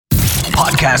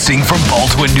Podcasting from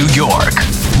Baldwin, New York.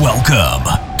 Welcome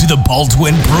to the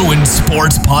Baldwin Bruins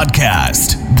Sports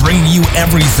Podcast, bringing you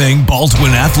everything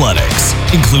Baldwin athletics,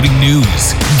 including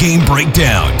news, game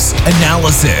breakdowns,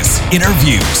 analysis,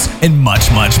 interviews, and much,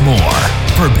 much more.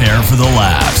 Prepare for the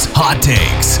laughs, hot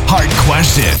takes, hard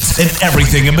questions, and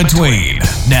everything in between.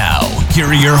 Now,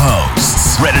 here are your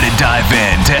hosts, ready to dive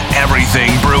into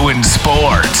everything Bruins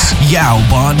sports, Yao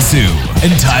Bonsu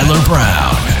and Tyler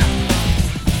Brown.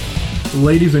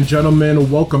 Ladies and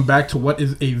gentlemen, welcome back to what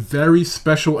is a very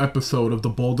special episode of the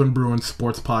Baldwin Bruins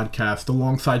Sports Podcast.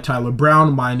 Alongside Tyler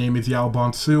Brown, my name is Yao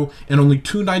Bonsu, and only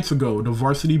 2 nights ago, the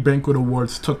Varsity Banquet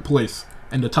Awards took place.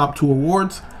 And the top 2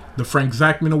 awards, the Frank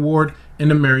Zachman Award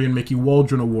and the Marion Mickey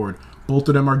Waldron Award. Both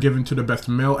of them are given to the best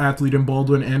male athlete in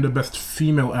Baldwin and the best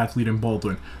female athlete in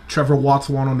Baldwin. Trevor Watts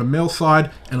won on the male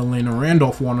side, and Elena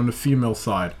Randolph won on the female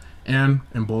side. And,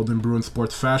 in Baldwin Bruins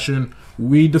sports fashion,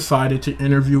 we decided to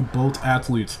interview both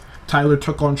athletes. Tyler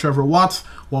took on Trevor Watts,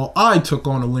 while I took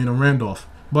on Elena Randolph.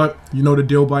 But, you know the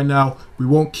deal by now, we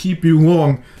won't keep you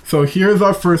long. So here's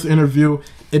our first interview.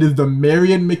 It is the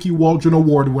Marion Mickey Waldron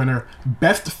Award winner,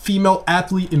 best female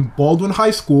athlete in Baldwin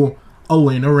High School,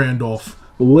 Elena Randolph.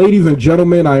 Ladies and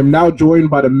gentlemen, I am now joined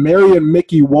by the Marion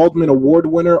Mickey Waldron Award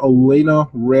winner, Elena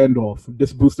Randolph.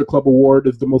 This Booster Club Award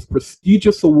is the most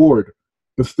prestigious award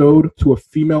bestowed to a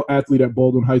female athlete at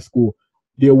Baldwin High School.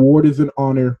 The award is in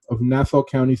honor of Nassau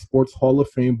County Sports Hall of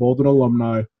Fame Baldwin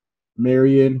alumni,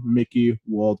 Marion Mickey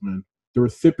Waldron. The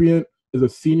recipient is a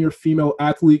senior female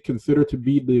athlete considered to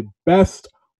be the best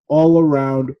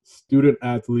all-around student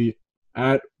athlete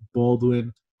at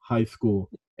Baldwin High School.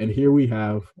 And here we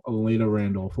have Elena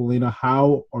Randolph. Elena,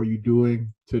 how are you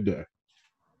doing today?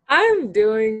 I'm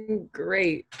doing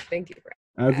great. Thank you for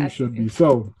As you should be.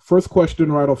 So, first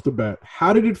question right off the bat.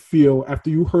 How did it feel after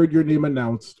you heard your name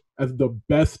announced as the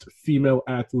best female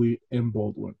athlete in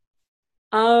Baldwin?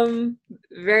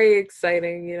 Very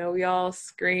exciting. You know, we all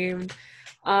screamed.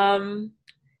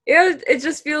 It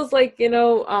just feels like,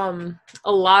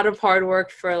 a lot of hard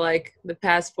work for like the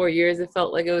past 4 years. It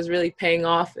felt like it was really paying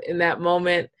off in that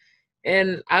moment.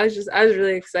 And I was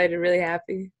really excited, really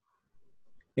happy.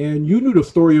 And you knew the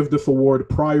story of this award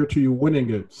prior to you winning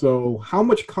it. So how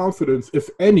much confidence, if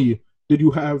any, did you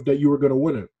have that you were going to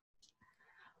win it?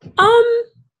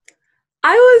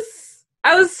 I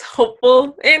was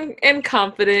hopeful and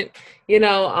confident.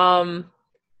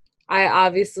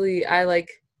 I like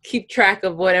keep track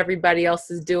of what everybody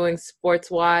else is doing sports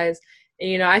wise.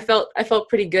 And, I felt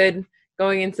pretty good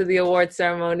going into the award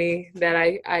ceremony that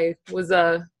I was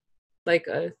a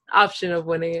option of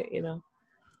winning it,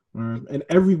 And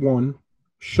everyone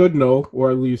should know,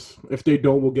 or at least if they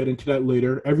don't, we'll get into that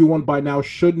later. Everyone by now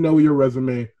should know your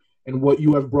resume and what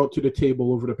you have brought to the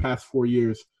table over the past 4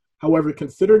 years. However,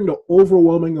 considering the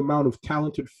overwhelming amount of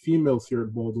talented females here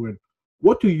at Baldwin,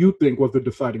 what do you think was the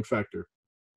deciding factor?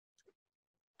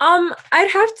 I'd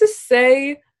have to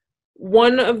say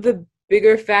one of the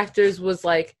bigger factors was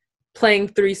like playing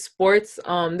 3 sports.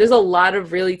 There's a lot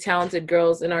of really talented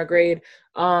girls in our grade,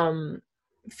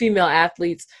 female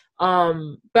athletes.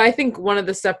 But I think one of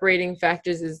the separating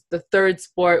factors is the 3rd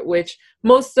sport, which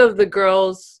most of the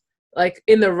girls like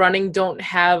in the running don't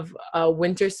have a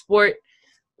winter sport.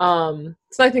 So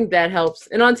I think that helps.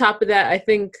 And on top of that, I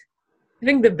think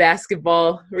the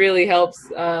basketball really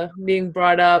helps, being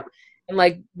brought up and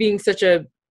like being such a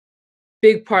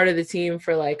big part of the team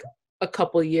for like a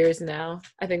couple years now.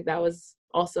 I think that was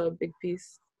also a big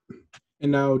piece.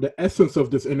 And now the essence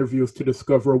of this interview is to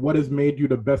discover what has made you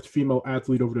the best female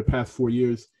athlete over the past 4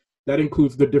 years. That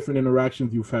includes the different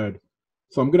interactions you've had.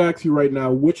 So I'm going to ask you right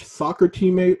now, which soccer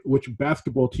teammate, which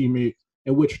basketball teammate,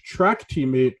 and which track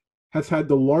teammate has had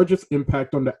the largest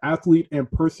impact on the athlete and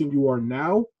person you are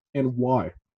now, and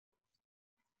why?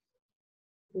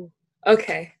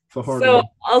 Okay. So one.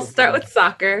 I'll start with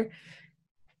soccer.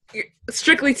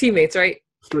 Strictly teammates, right?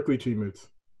 Strictly teammates.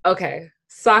 Okay.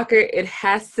 Soccer, it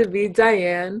has to be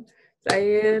Diane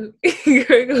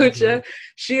Gurgucha.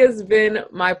 She has been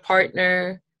my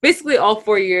partner basically all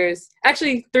 4 years,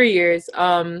 actually 3 years.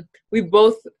 We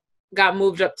both got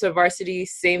moved up to varsity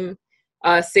same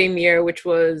year, which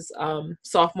was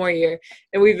sophomore year,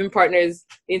 and we've been partners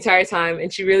the entire time.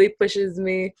 And she really pushes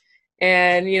me,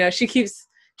 and she keeps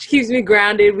me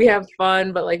grounded. We have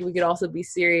fun, but like we could also be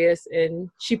serious, and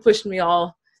she pushed me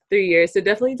all 3 years. So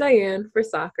definitely Diane for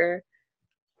soccer.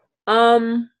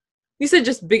 You said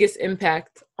just biggest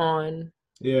impact on.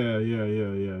 Yeah.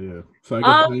 So I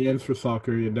guess Diane's for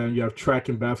soccer, and then you have track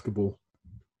and basketball.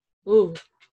 Ooh.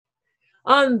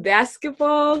 On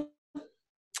basketball,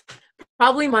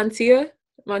 probably Montia.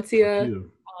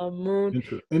 Moon.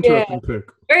 Interesting pick.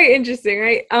 Very interesting,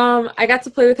 right? I got to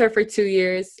play with her for 2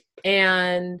 years,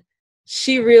 and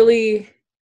she really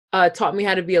taught me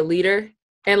how to be a leader.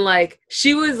 And like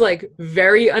she was like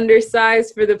very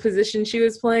undersized for the position she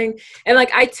was playing, and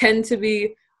like I tend to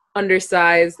be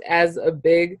undersized as a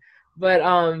big, but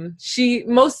she,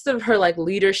 most of her like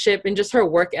leadership and just her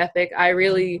work ethic, I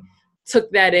really took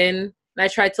that in, and I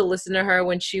tried to listen to her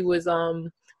when she was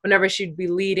whenever she'd be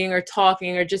leading or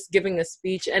talking or just giving a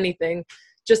speech, anything,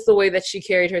 just the way that she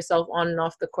carried herself on and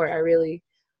off the court. I really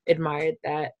admired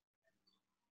that.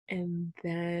 And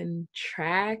then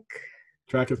track.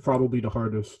 Track is probably the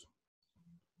hardest.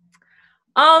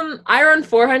 I run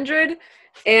 400,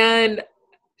 and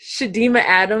Shadima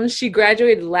Adams, she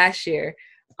graduated last year.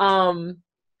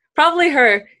 Probably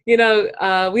her,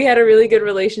 we had a really good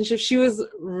relationship. She was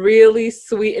really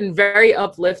sweet and very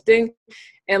uplifting.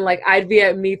 And like, I'd be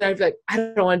at meet, and I'd be like, I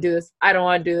don't want to do this. I don't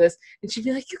want to do this. And she'd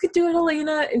be like, you could do it,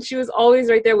 Elena. And she was always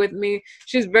right there with me.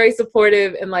 She was very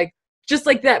supportive and like, just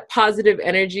like that positive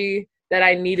energy that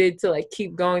I needed to like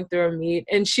keep going through a meet.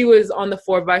 And she was on the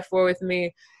 4x4 with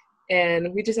me,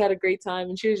 and we just had a great time.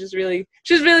 And she was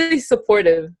really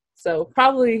supportive. So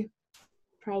probably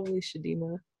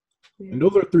Shadima. Yeah. And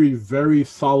those are three very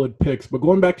solid picks. But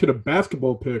going back to the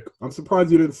basketball pick, I'm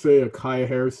surprised you didn't say a Kaya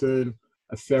Harrison,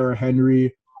 a Sarah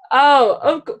Henry.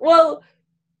 Oh, well,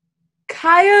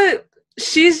 Kaya,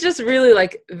 she's just really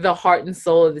like the heart and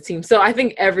soul of the team. So I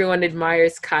think everyone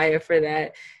admires Kaya for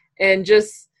that. And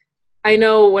just, I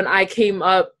know when I came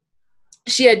up,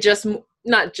 she had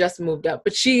not just moved up,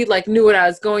 but she like knew what I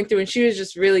was going through, and she was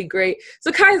just really great.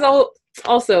 So Kaya's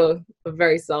also a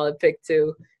very solid pick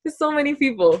too. There's so many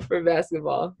people for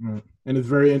basketball. And it's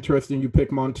very interesting you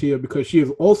pick Montia because she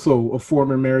is also a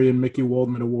former Marion Mickey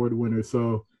Waldman Award winner.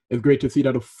 So it's great to see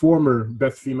that a former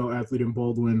best female athlete in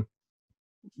Baldwin,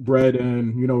 bred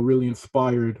and, really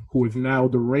inspired, who is now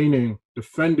the reigning,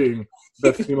 defending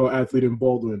best female athlete in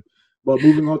Baldwin. But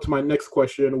moving on to my next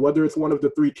question, whether it's one of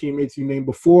the three teammates you named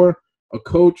before, a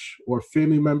coach, or a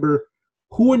family member,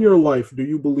 who in your life do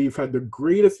you believe had the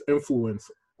greatest influence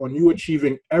on you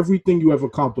achieving everything you have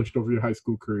accomplished over your high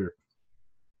school career?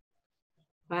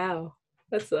 Wow,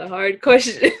 that's a hard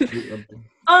question.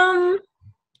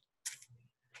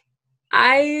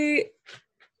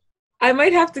 I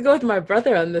might have to go with my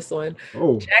brother on this one.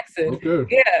 Oh, Jackson.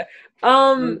 Okay.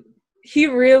 Yeah. He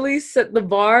really set the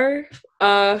bar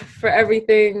for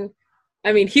everything.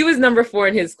 I mean, he was number 4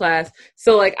 in his class.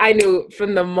 So like I knew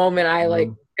from the moment I like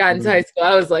got into high school,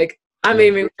 I was like, I'm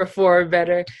aiming for 4 or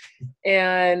better.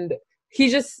 And he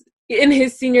just, in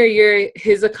his senior year,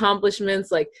 his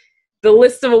accomplishments, like the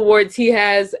list of awards he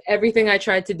has, everything I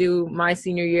tried to do my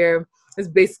senior year is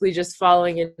basically just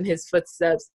following in his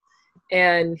footsteps.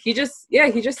 And he just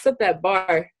set that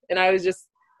bar. And I was just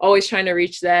always trying to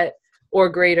reach that or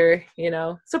greater,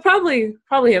 So probably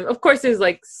him. Of course, there's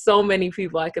like so many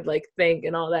people I could like thank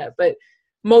and all that, but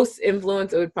most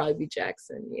influence, it would probably be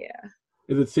Jackson. Yeah.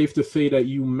 Is it safe to say that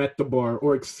you met the bar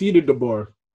or exceeded the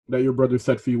bar that your brother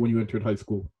set for you when you entered high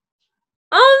school?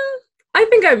 I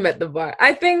think I met the bar.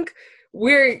 I think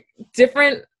we're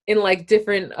different in like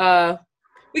different,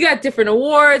 we got different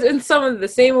awards and some of the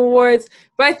same awards,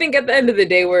 but I think at the end of the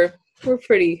day, we're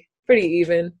pretty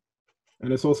even.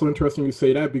 And it's also interesting you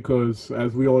say that because,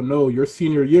 as we all know, your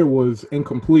senior year was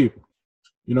incomplete.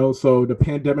 So the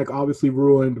pandemic obviously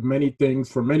ruined many things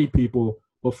for many people.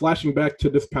 But flashing back to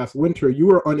this past winter, you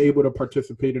were unable to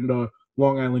participate in the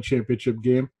Long Island Championship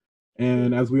game.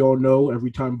 And as we all know, every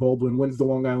time Baldwin wins the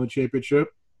Long Island Championship,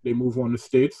 they move on to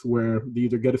states where they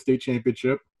either get a state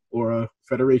championship or a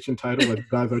federation title. Like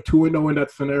guys are 2-0 in that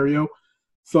scenario.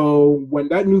 So when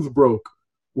that news broke,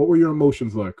 what were your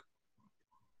emotions like?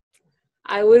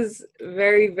 I was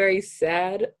very, very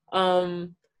sad.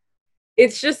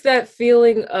 It's just that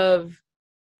feeling of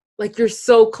like you're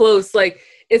so close. Like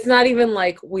it's not even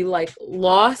like we like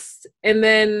lost and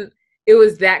then it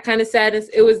was that kind of sadness.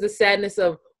 It was the sadness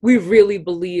of we really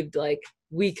believed like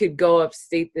we could go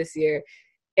upstate this year.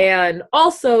 And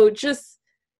also just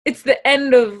it's the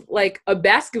end of like a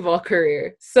basketball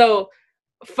career. So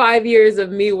 5 years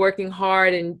of me working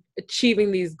hard and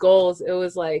achieving these goals, it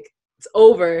was like it's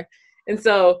over. And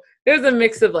so there's a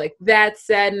mix of like that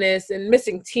sadness and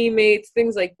missing teammates,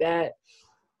 things like that.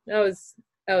 That was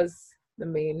the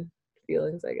main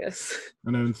feelings, I guess.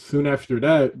 And then soon after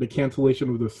that, the cancellation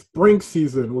of the spring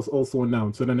season was also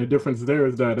announced. And then the difference there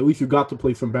is that at least you got to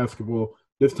play some basketball.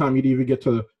 This time you didn't even get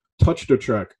to touch the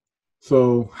track.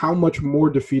 So how much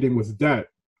more defeating was that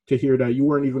to hear that you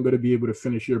weren't even going to be able to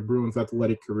finish your Bruins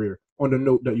athletic career on the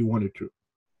note that you wanted to?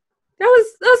 That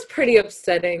was pretty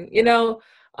upsetting.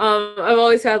 I've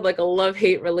always had like a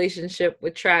love-hate relationship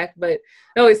with track, but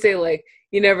I always say like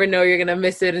you never know you're gonna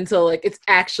miss it until like it's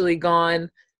actually gone.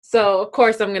 So of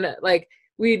course I'm gonna like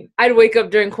I'd wake up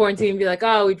during quarantine and be like,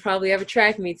 oh, we'd probably have a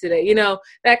track meet today,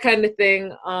 that kind of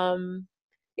thing.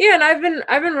 Yeah, and I've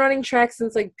been running track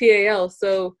since like PAL,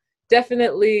 so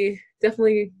definitely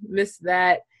miss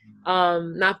that.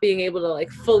 Not being able to like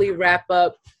fully wrap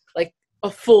up like a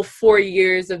full 4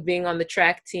 years of being on the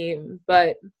track team,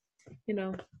 but you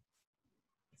know.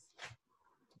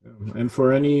 And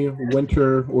for any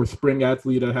winter or spring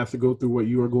athlete that has to go through what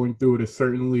you are going through,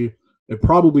 it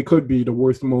probably could be the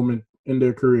worst moment in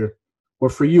their career.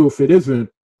 But for you, if it isn't,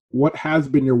 what has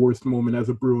been your worst moment as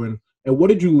a Bruin? And what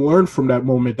did you learn from that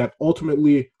moment that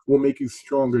ultimately will make you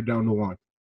stronger down the line?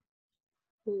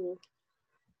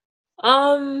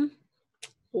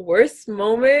 Worst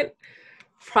moment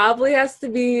probably has to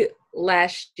be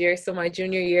last year. So my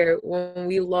junior year when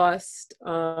we lost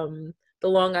the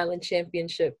Long Island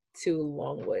Championship to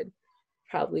Longwood.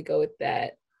 Probably go with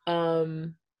that.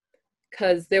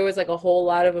 Because there was like a whole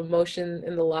lot of emotion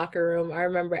in the locker room. I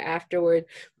remember afterward.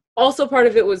 Also, part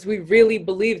of it was we really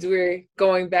believed we were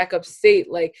going back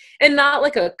upstate, like, and not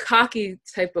like a cocky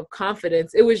type of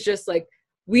confidence. It was just like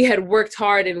we had worked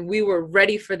hard and we were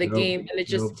ready for the game, and it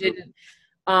just didn't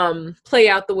play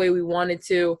out the way we wanted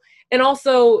to. And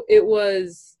also,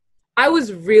 I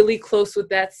was really close with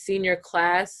that senior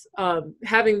class.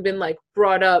 Having been like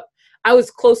brought up, I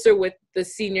was closer with the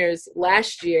seniors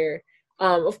last year.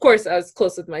 Of course, I was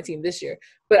close with my team this year,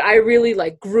 but I really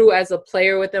like grew as a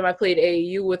player with them. I played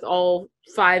AAU with all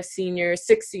 6 seniors,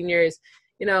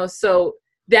 so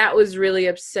that was really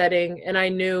upsetting. And I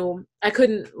knew I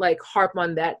couldn't like harp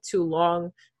on that too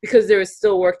long because there was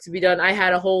still work to be done. I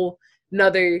had a whole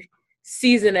another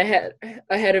season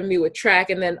ahead of me with track,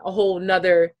 and then a whole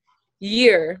nother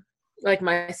year, like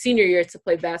my senior year, to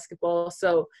play basketball.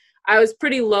 So I was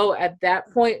pretty low at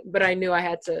that point, but I knew I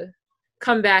had to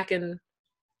come back, and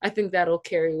I think that'll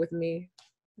carry with me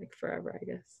like forever, I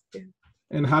guess. Yeah.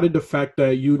 And how did the fact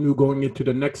that you knew going into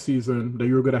the next season that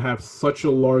you were going to have such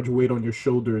a large weight on your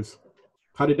shoulders,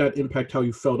 how did that impact how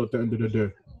you felt at the end of the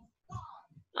day?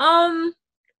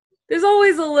 There's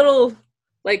always a little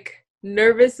like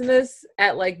nervousness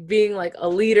at like being like a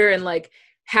leader and like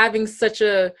having such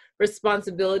a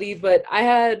responsibility, but I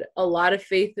had a lot of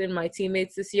faith in my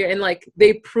teammates this year, and like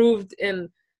they proved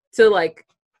to like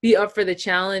be up for the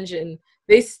challenge, and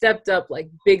they stepped up like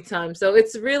big time. So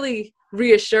it's really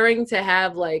reassuring to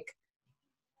have like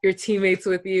your teammates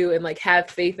with you and like have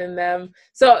faith in them.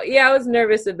 So yeah, I was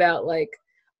nervous about like,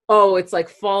 oh, it's like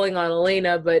falling on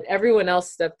Elena, but everyone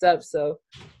else stepped up. So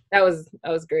that was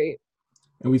great.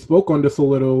 And we spoke on this a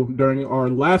little during our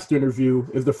last interview,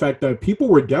 is the fact that people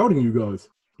were doubting you guys.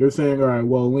 They're saying, all right,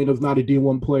 well, Elena's not a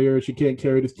D1 player. She can't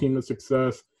carry this team to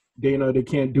success. Dana, they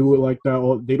can't do it like that.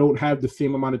 Or they don't have the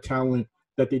same amount of talent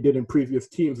that they did in previous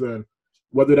teams. And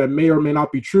whether that may or may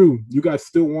not be true, you guys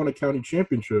still won a county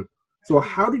championship. So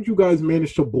how did you guys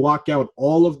manage to block out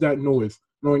all of that noise,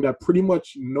 knowing that pretty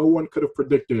much no one could have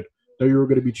predicted that you were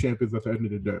going to be champions at the end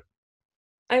of the day?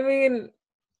 I mean,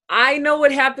 I know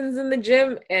what happens in the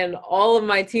gym, and all of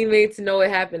my teammates know what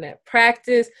happened at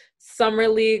practice, summer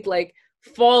league, like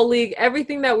fall league,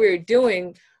 everything that we were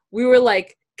doing, we were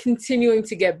like continuing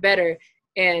to get better.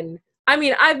 And I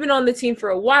mean, I've been on the team for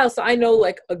a while, so I know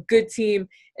like a good team,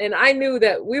 and I knew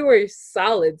that we were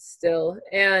solid still.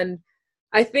 And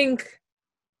I think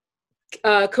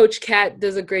Coach Cat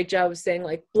does a great job of saying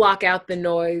like, block out the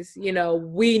noise.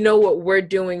 We know what we're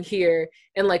doing here,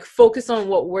 and like focus on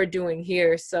what we're doing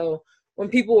here. So when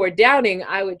people were doubting,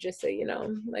 I would just say,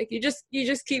 like you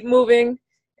just keep moving.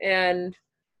 And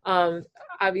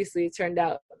obviously it turned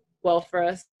out well for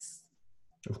us.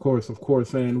 Of course.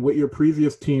 And with your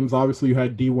previous teams, obviously you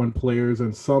had D1 players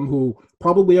and some who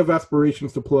probably have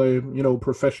aspirations to play,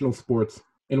 professional sports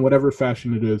in whatever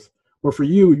fashion it is. But for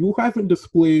you, you haven't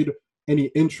displayed any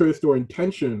interest or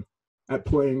intention at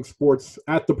playing sports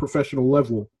at the professional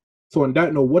level. So on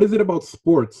that note, what is it about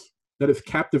sports that has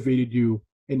captivated you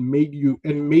and made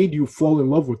you fall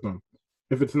in love with them,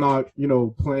 if it's not,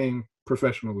 playing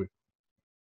professionally?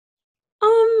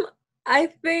 I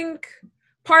think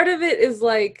part of it is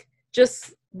like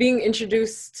just being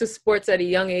introduced to sports at a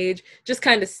young age just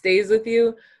kind of stays with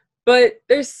you. But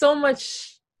there's so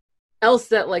much else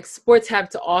that like sports have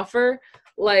to offer,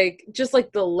 like just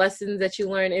like the lessons that you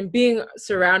learn and being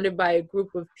surrounded by a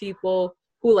group of people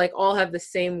who like all have the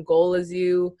same goal as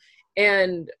you.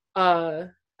 And I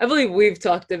believe we've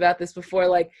talked about this before,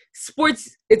 like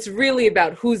sports, it's really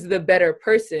about who's the better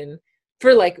person.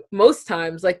 For like most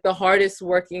times, like the hardest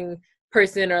working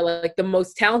person or like the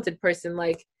most talented person,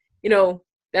 like,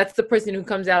 that's the person who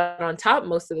comes out on top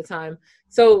most of the time.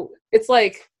 So it's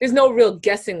like there's no real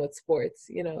guessing with sports.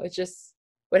 It's just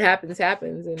what happens,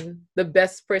 and the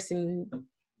best person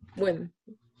wins.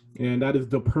 And that is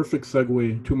the perfect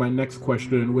segue to my next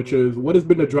question, which is, what has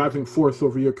been the driving force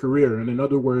over your career? And in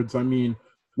other words, I mean,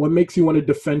 what makes you want to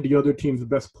defend the other team's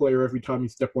best player every time you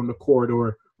step on the court,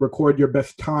 or record your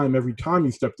best time every time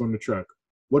you stepped on the track?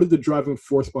 What is the driving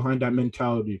force behind that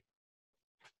mentality?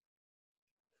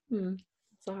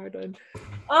 It's a hard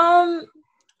one.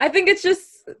 I think it's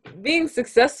just being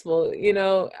successful.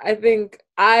 I think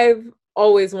I've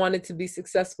always wanted to be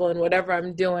successful in whatever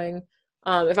I'm doing.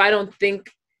 If I don't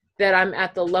think that I'm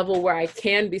at the level where I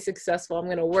can be successful, I'm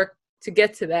going to work to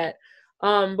get to that.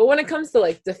 But when it comes to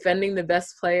like defending the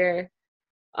best player,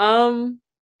 I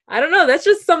don't know. That's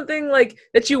just something like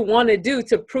that you want to do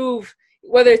to prove,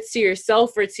 whether it's to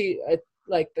yourself or to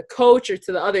like the coach or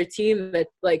to the other team, that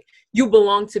like you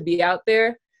belong to be out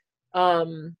there. I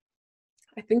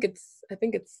think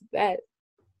it's that,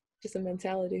 just a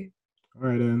mentality. All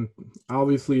right, and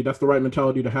obviously that's the right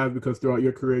mentality to have, because throughout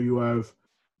your career you have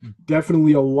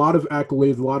definitely a lot of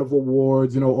accolades, a lot of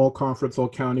awards, all conference, all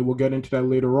county. We'll get into that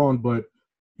later on, but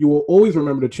you will always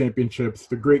remember the championships,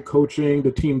 the great coaching,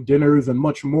 the team dinners, and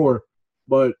much more.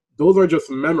 But those are just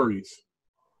memories.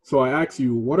 So I ask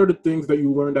you, what are the things that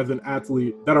you learned as an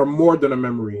athlete that are more than a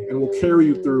memory and will carry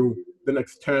you through the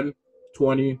next 10,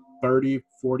 20, 30,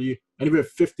 40, and even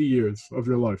 50 years of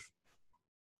your life?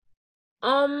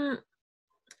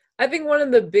 I think one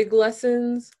of the big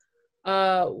lessons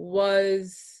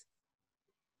was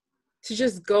to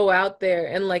just go out there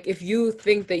and, like, if you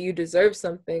think that you deserve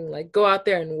something, like, go out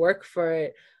there and work for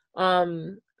it.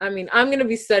 I mean, I'm going to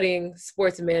be studying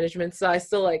sports management, so I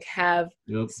still like have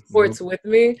sports with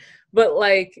me, but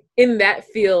like in that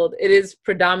field, it is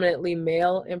predominantly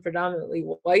male and predominantly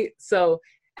white. So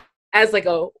as like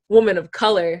a woman of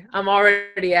color, I'm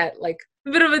already at like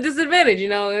a bit of a disadvantage,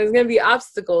 there's going to be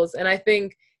obstacles. And I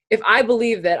think if I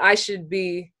believe that I should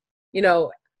be,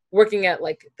 working at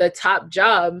like the top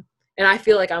job, and I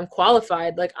feel like I'm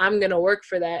qualified, like I'm going to work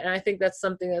for that. And I think that's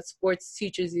something that sports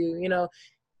teaches you,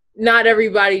 not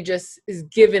everybody just is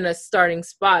given a starting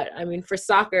spot. I mean, for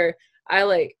soccer,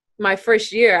 my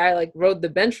first year, I rode the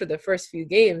bench for the first few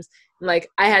games. And,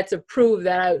 I had to prove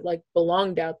that I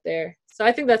belonged out there. So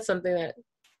I think that's something that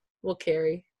will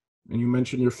carry. And you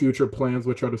mentioned your future plans,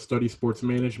 which are to study sports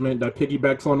management. That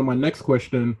piggybacks on to my next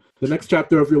question. The next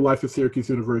chapter of your life is Syracuse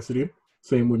University.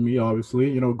 Same with me,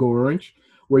 obviously, go Orange,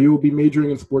 where you will be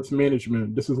majoring in sports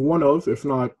management. This is one of, if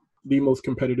not the most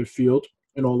competitive field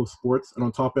in all of sports. And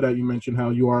on top of that, you mentioned how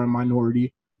you are a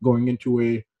minority going into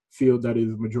a field that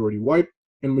is majority white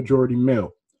and majority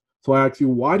male. So I ask you,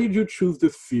 why did you choose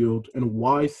this field and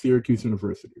why Syracuse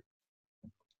University?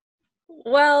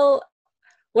 Well,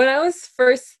 when I was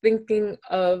first thinking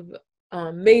of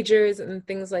majors and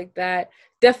things like that,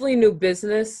 definitely knew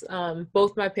business.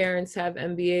 Both my parents have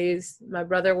MBAs. My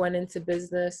brother went into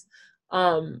business.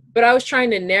 But I was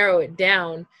trying to narrow it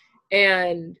down,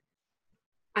 and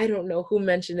I don't know who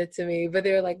mentioned it to me, but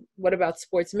they were like, what about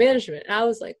sports management? And I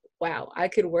was like, wow, I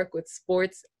could work with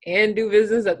sports and do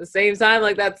business at the same time.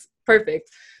 Like, that's perfect.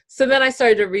 So then I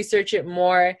started to research it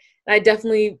more, and I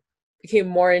definitely became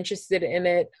more interested in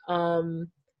it.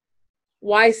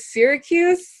 Why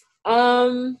Syracuse?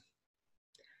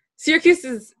 Syracuse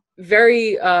is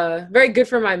very good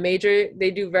for my major.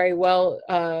 They do very well.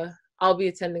 I'll be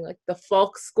attending the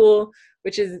Falk School,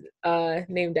 which is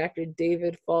named after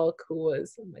David Falk, who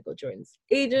was Michael Jordan's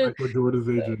agent. Michael Jordan's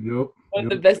agent, yep. One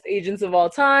of the best agents of all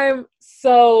time.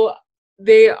 So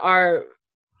they are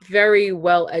very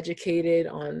well educated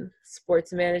on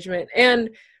sports management.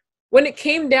 And when it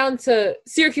came down to,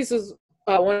 Syracuse was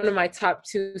one of my top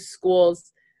 2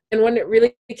 schools. And when it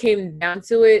really came down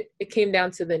to it, it came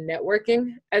down to the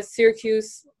networking at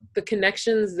Syracuse, the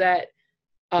connections that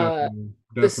Definitely.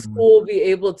 The school will be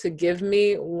able to give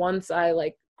me once I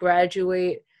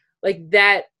graduate,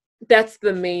 that's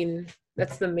the main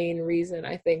reason,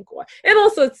 I think, why. And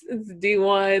also it's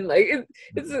D1,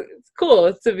 it's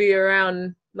cool to be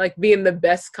around, being the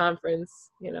best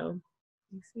conference,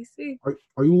 ACC.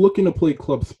 Are you looking to play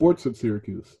club sports at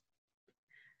Syracuse?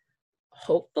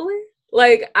 Hopefully.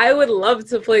 I would love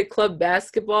to play club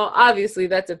basketball. Obviously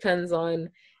that depends on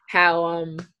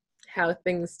how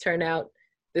things turn out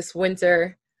this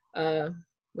winter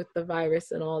with the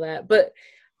virus and all that. But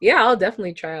yeah, I'll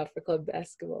definitely try out for club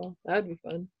basketball. That would be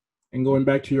fun. And going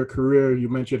back to your career, you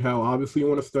mentioned how obviously you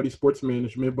want to study sports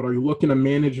management, but are you looking to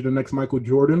manage the next Michael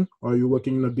Jordan? Are you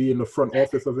looking to be in the front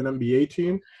office of an NBA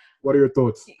team? What are your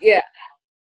thoughts? Yeah.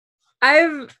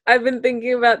 I've been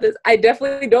thinking about this. I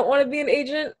definitely don't want to be an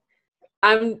agent.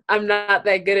 I'm not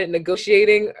that good at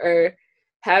negotiating or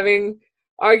having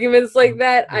arguments like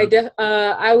that.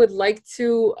 I would like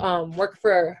to work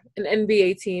for an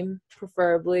NBA team,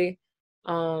 preferably.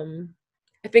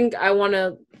 I think I want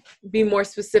to be more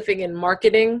specific in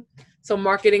marketing. So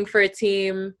marketing for a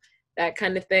team, that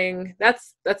kind of thing.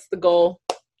 That's the goal.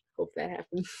 Hope that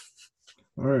happens.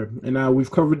 All right. And now we've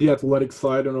covered the athletic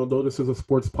side. And although this is a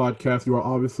sports podcast, you are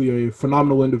obviously a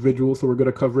phenomenal individual. So we're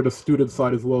going to cover the student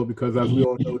side as well, because as we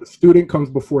all know, the student comes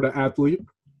before the athlete.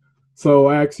 So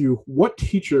I ask you, what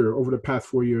teacher over the past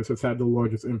 4 years has had the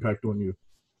largest impact on you?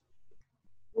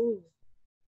 Ooh.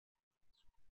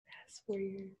 Past 4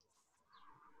 years.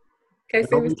 Can I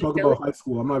say Mr. Talk Kelly? about high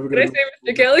school. I'm not even Can I say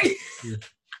Mr. Kelly? Yeah.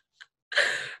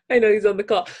 I know he's on the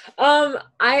call.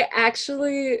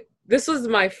 This was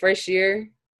my first year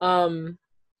having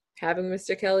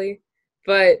Mr. Kelly,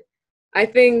 but I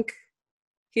think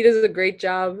he does a great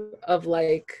job of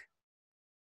like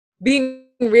being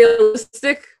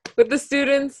realistic with the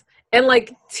students and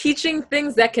like teaching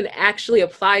things that can actually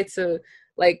apply to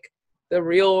like the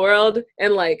real world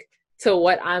and like to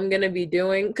what I'm going to be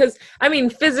doing. Because I mean,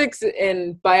 physics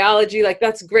and biology, like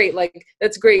that's great. Like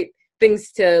that's great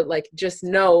things to like just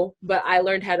know, but I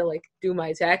learned how to like do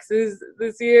my taxes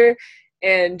this year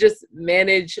and just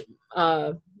manage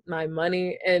my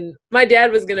money. And my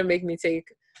dad was going to make me take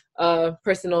a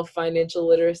personal financial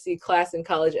literacy class in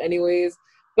college anyways,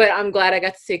 but I'm glad I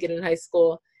got to take it in high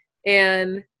school.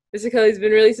 And Mr. Kelly's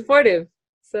been really supportive.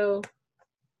 So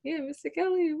yeah, Mr.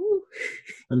 Kelly, woo.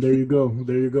 And there you go.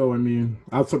 There you go. I mean,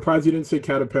 I'm surprised you didn't say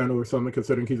Catapano or something,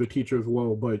 considering he's a teacher as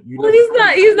well. But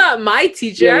he's not my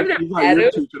teacher. Yeah, I've never he's not had your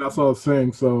him. teacher. That's all I was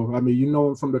saying. So I mean, you know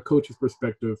him from the coach's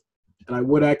perspective. And I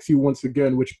would ask you once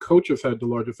again, which coaches had the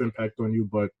largest impact on you?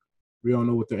 But we all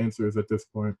know what the answer is at this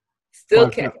point. Still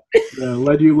can't. Yeah,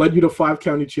 led you to 5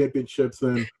 county championships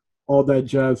and all that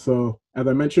jazz. So as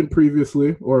I mentioned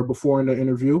previously or before in the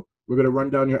interview, we're gonna run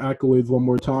down your accolades one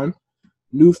more time.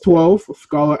 News 12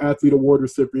 Scholar Athlete Award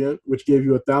recipient, which gave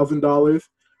you $1,000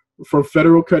 from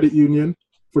Federal Credit Union.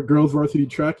 For girls varsity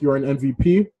track, you're an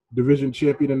MVP, division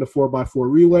champion in the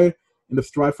 4x4 relay, and the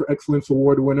Strive for Excellence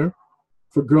Award winner.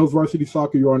 For girls varsity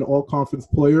soccer, you're an all-conference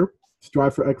player,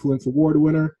 Strive for Excellence Award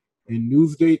winner, and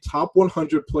Newsday Top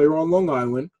 100 player on Long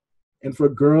Island. And for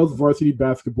girls varsity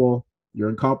basketball, your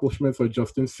accomplishments are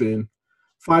just insane.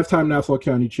 5-time Nassau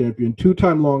County champion,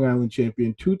 2-time Long Island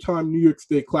champion, 2-time New York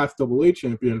State Class AA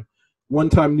champion,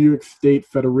 1-time New York State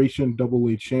Federation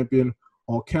AA champion,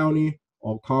 all-county,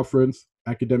 all-conference,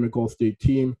 academic all-state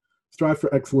team, Strive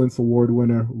for Excellence Award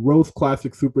winner, Rose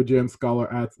Classic Super Jam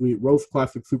Scholar Athlete, Rose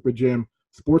Classic Super Jam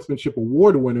Sportsmanship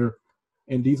Award winner,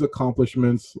 and these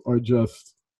accomplishments are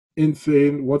just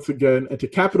insane once again. And to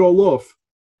cap it all off,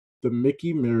 the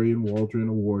Mickey Marion Waldron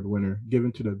Award winner,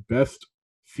 given to the best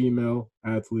female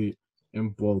athlete in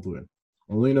Baldwin.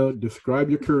 Melina, describe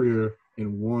your career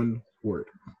in one word.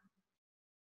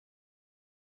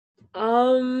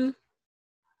 Ooh.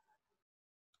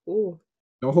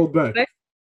 Don't hold back.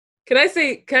 Can I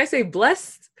say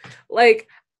blessed? Like,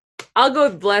 I'll go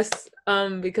with blessed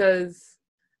because,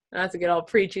 not to get all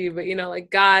preachy, but you know,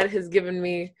 like God has given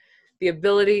me the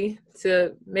ability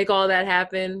to make all that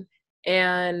happen.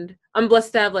 And I'm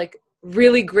blessed to have like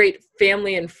really great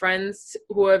family and friends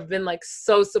who have been like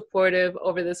so supportive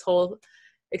over this whole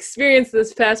experience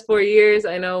this past 4 years.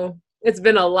 I know it's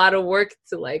been a lot of work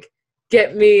to like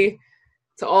get me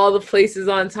to all the places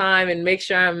on time and make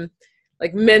sure I'm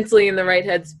like mentally in the right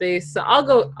headspace. So I'll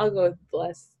go with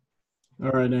blessed. All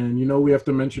right, and you know we have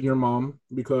to mention your mom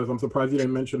because I'm surprised you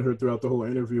didn't mention her throughout the whole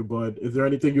interview, but is there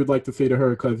anything you'd like to say to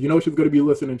her? Because you know she's going to be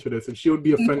listening to this and she would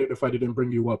be offended if I didn't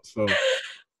bring you up. So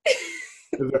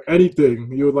is there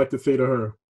anything you would like to say to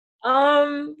her?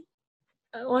 I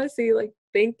want to say like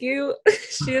thank you.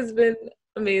 She has been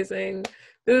amazing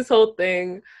through this whole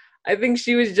thing. I think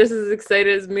she was just as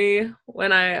excited as me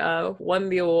when I won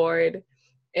the award.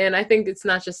 And I think it's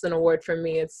not just an award for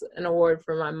me, it's an award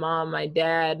for my mom, my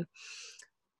dad,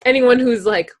 anyone who's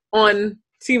like on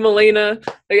Team Elena.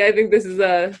 Like I think this is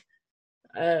a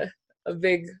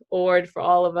big award for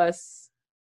all of us.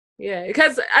 Yeah,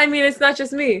 because I mean it's not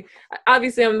just me.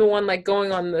 Obviously I'm the one like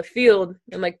going on the field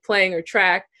and like playing or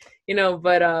track, you know,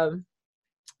 but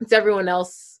it's everyone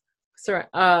else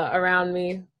around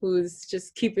me who's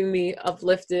just keeping me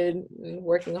uplifted and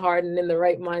working hard and in the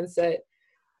right mindset.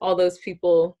 All those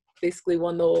people basically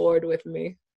won the award with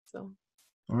me. So.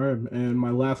 All right. And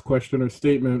my last question or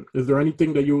statement, is there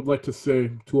anything that you would like to say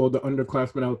to all the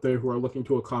underclassmen out there who are looking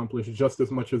to accomplish just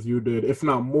as much as you did, if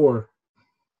not more,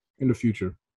 in the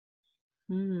future?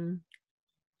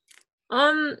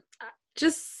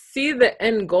 Just see the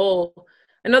end goal.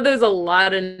 I know there's a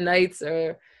lot of nights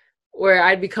where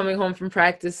I'd be coming home from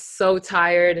practice so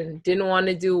tired and didn't want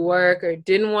to do work or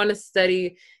didn't want to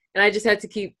study. And I just had to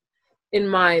keep in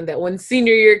mind that when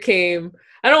senior year came,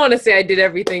 I don't want to say I did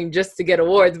everything just to get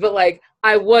awards, but like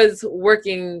I was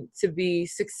working to be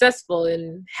successful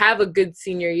and have a good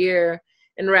senior year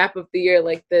and wrap up the year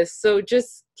like this. So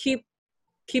just keep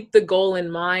the goal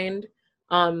in mind,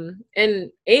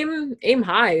 and aim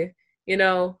high.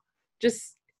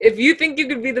 Just if you think you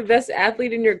could be the best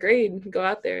athlete in your grade, go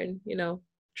out there and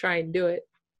try and do it.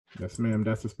 Yes, ma'am.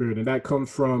 That's the spirit. And that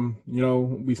comes from,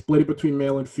 we split it between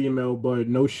male and female, but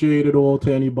no shade at all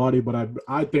to anybody. But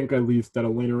I think at least that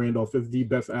Elena Randolph is the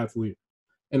best athlete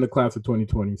in the class of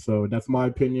 2020. So that's my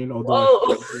opinion.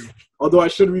 Although I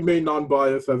should remain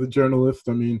non-biased as a journalist.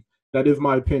 I mean, that is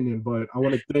my opinion. But I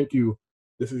want to thank you.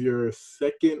 This is your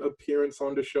second appearance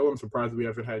on the show. I'm surprised we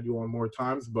haven't had you on more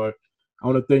times. But I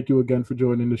want to thank you again for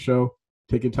joining the show,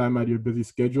 taking time out of your busy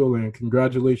schedule, and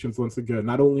congratulations once again,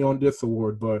 not only on this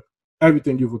award, but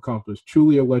everything you've accomplished.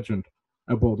 Truly a legend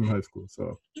at Baldwin High School.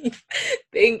 So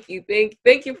thank you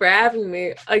for having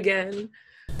me again.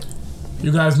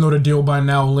 You guys know the deal by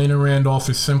now. Elena Randolph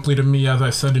is simply, to me, as I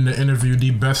said in the interview,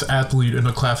 the best athlete in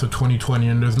the class of 2020,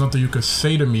 and there's nothing you could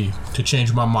say to me to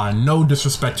change my mind. No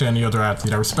disrespect to any other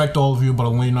athlete. I respect all of you, but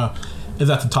Elena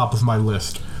is at the top of my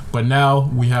list. But now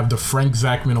we have the Frank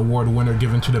Zachman Award winner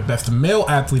given to the best male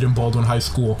athlete in Baldwin High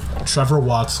School, Trevor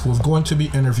Watts, who is going to be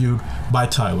interviewed by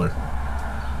Tyler.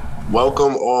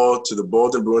 Welcome all to the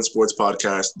Baldwin Bruin Sports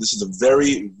Podcast. This is a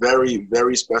very, very,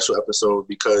 very special episode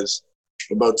because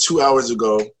about 2 hours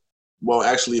ago, well,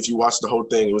 actually, if you watched the whole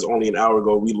thing, it was only an hour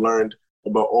ago, we learned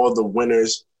about all the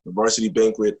winners, the varsity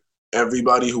banquet,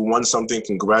 everybody who won something.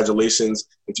 Congratulations.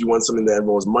 If you won something that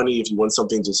involves money, if you won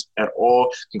something just at all,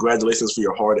 congratulations for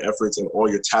your hard efforts and all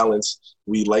your talents.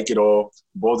 We like it all.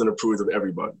 Baldwin approves of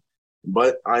everybody.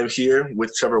 But I'm here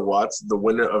with Trevor Watts, the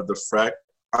winner of the Frank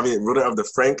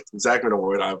Zachman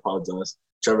Award. I apologize.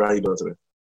 Trevor, how you doing today?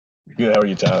 Good. How are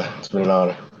you, Tyler? It's been an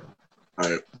honor. All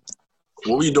right.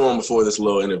 What were you doing before this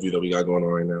little interview that we got going on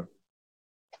right now?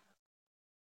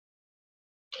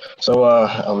 So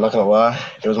I'm not going to lie.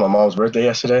 It was my mom's birthday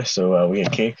yesterday, so we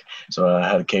had cake. So I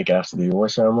had a cake after the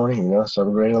award ceremony,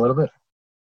 celebrating a little bit.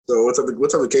 So what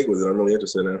type of cake was it? I'm really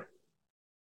interested now. It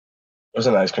was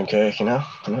an ice cream cake, All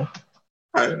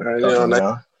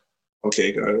right.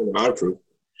 Okay, I approve.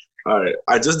 All right.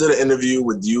 I just did an interview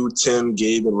with you, Tim,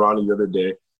 Gabe, and Ronnie the other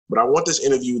day, but I want this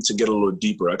interview to get a little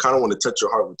deeper. I kind of want to touch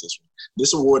your heart with this one.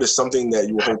 This award is something that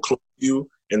you will hold close to you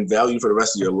and value for the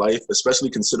rest of your life, especially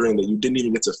considering that you didn't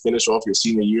even get to finish off your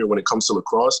senior year when it comes to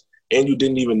lacrosse, and you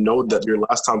didn't even know that your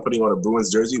last time putting on a Bruins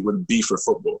jersey would be for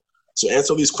football. So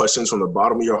answer these questions from the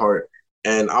bottom of your heart,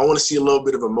 and I want to see a little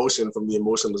bit of emotion from the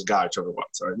emotionless guy, Trevor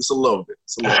Watts. All right, just a little bit.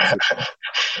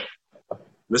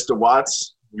 Mr.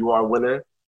 Watts, you are a winner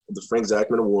of the Frank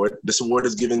Zachman Award. This award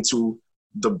is given to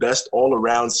the best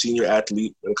all-around senior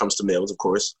athlete when it comes to males, of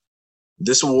course.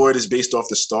 This award is based off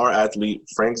the star athlete,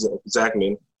 Frank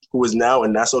Zachman, who is now a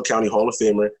Nassau County Hall of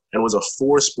Famer and was a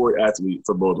four-sport athlete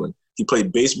for Baldwin. He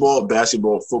played baseball,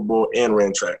 basketball, football, and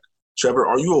ran track. Trevor,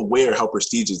 are you aware how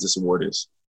prestigious this award is?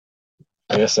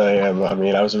 Yes, I am. I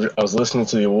mean, I was listening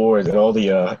to the awards and all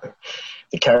the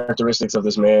characteristics of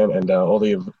this man and all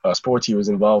the sports he was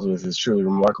involved with is truly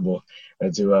remarkable.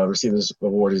 And to receive this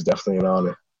award is definitely an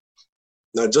honor.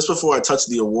 Now, just before I touch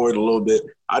the award a little bit,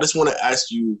 I just want to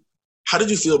ask you, how did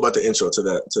you feel about the intro to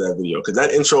that video? Because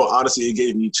that intro, honestly, it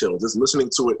gave me chills. Just listening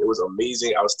to it, it was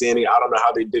amazing, outstanding. I don't know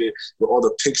how they did it with all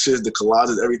the pictures, the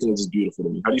collages, everything was just beautiful to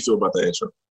me. How do you feel about that intro?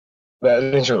 That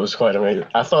intro was quite amazing.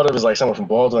 I thought it was like someone from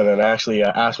Baldwin, and I actually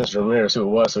asked Mr. Ramirez who it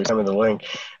was, so he sent me the link,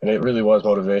 and it really was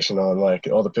motivational. And like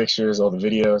all the pictures, all the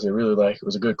videos, it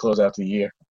was a good closeout to the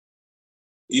year.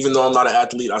 Even though I'm not an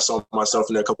athlete, I saw myself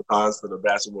in there a couple times for the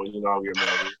basketball. We're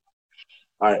married.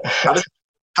 All right. How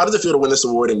does it feel to win this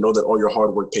award and know that all your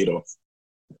hard work paid off?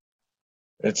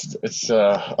 It's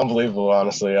unbelievable,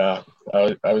 honestly. I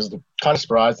was kind of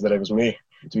surprised that it was me,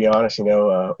 to be honest.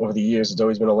 Over the years, it's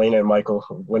always been Elena and Michael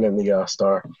winning the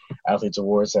Star Athletes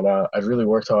Awards, and I've really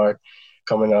worked hard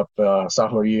coming up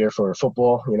sophomore year for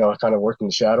football. I kind of worked in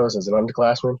the shadows as an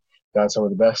underclassman, got some of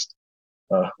the best.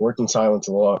 Worked in silence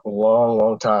a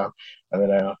long time, and then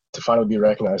to finally be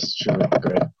recognized is truly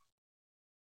great.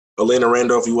 Elena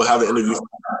Randolph, you will have an interview for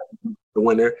the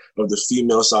winner of the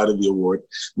female side of the award.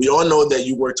 We all know that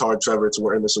you worked hard, Trevor, to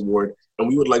earn this award, and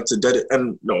we would like to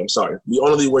we all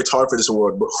know that you worked hard for this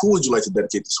award, but who would you like to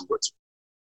dedicate this award to?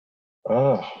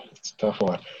 Oh, it's a tough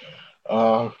one.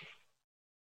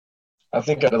 I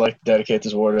think I'd like to dedicate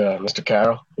this award to Mr.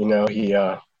 Carroll. You know,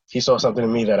 he saw something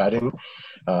in me that I didn't.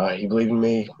 He believed in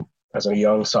me as a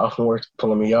young sophomore,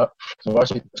 pulling me up to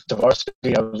varsity. I was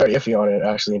very iffy on it,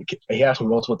 actually. He asked me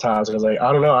multiple times. I was like,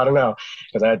 I don't know,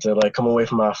 because I had to come away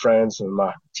from my friends and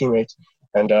my teammates,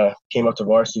 and came up to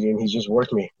varsity, and he just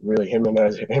worked me really. Him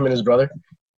and his brother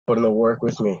put in the work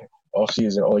with me all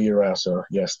season, all year round. So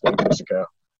yes, thank you, Mr. Carroll.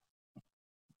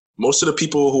 Most of the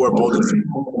people who are bold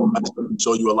and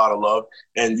show you a lot of love,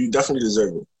 and you definitely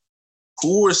deserve it.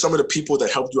 Who are some of the people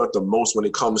that helped you out the most when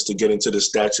it comes to getting to this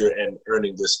stature and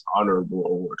earning this honorable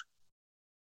award?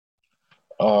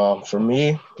 For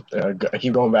me, I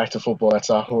keep going back to football that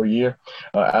sophomore year.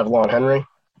 Avalon Henry,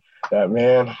 that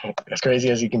man, as crazy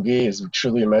as he can be, is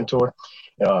truly a mentor,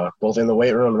 both in the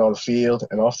weight room and on the field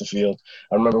and off the field.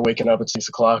 I remember waking up at 6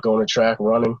 o'clock, going to track,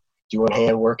 running, doing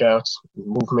hand workouts,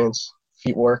 movements,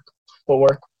 footwork,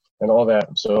 and all that.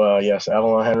 So, yes,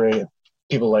 Avalon Henry,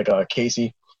 people like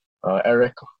Casey,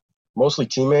 Eric, mostly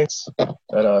teammates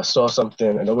that saw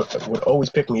something and would always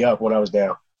pick me up when I was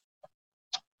down.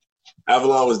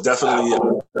 Avalon was definitely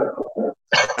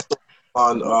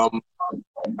on,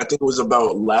 I think it was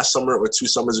about last summer or 2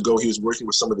 summers ago, he was working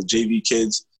with some of the JV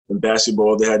kids in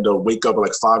basketball. They had to wake up at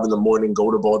like 5 a.m, go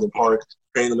to Baldwin Park,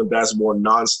 training them basketball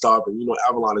nonstop. And,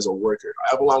 Avalon is a worker.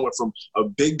 Avalon went from a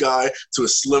big guy to a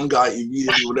slim guy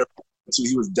immediately. Whenever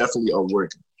he was definitely a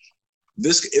worker.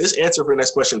 This answer for the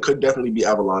next question could definitely be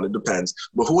Avalon. It depends.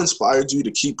 But who inspired you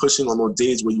to keep pushing on those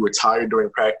days where you were tired during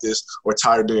practice or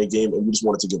tired during a game and you just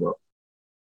wanted to give up?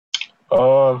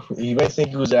 You may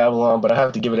think it was Avalon, but I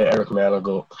have to give it to Eric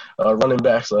Manigault. Running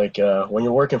backs, when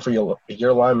you're working for your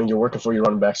lineman, you're working for your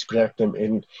running backs to protect them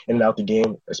in and out the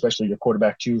game, especially your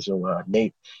quarterback too. So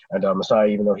Nate and Messiah,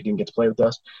 even though he didn't get to play with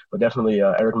us, but definitely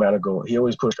Eric Manigault. He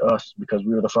always pushed us because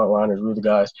we were the front liners, we were the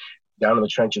guys down in the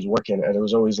trenches working, and it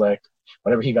was always like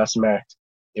whenever he got smacked,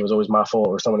 it was always my fault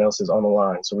or someone else's on the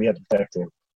line, so we had to protect him.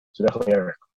 So definitely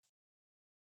Eric.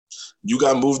 You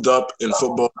got moved up in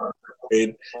football,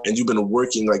 and you've been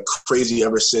working like crazy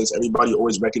ever since. Everybody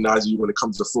always recognizes you when it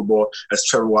comes to football as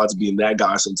Trevor Watts being that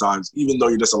guy sometimes, even though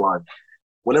you're just a lineman.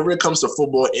 Whenever it comes to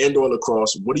football and or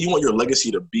lacrosse, what do you want your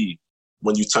legacy to be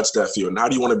when you touch that field, and how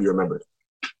do you want to be remembered?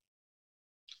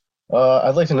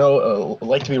 I'd like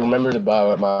to be remembered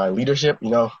by my leadership.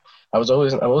 I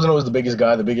wasn't always the biggest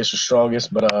guy, the biggest or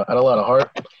strongest, but I had a lot of heart.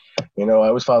 I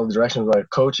always follow the directions of my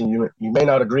coach, and you may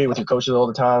not agree with your coaches all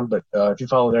the time, but if you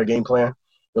follow their game plan,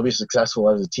 you'll be successful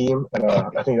as a team. And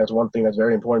I think that's one thing that's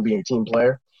very important, being a team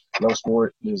player. No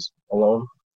sport is alone.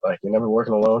 Like, you're never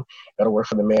working alone. You got to work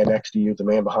for the man next to you, the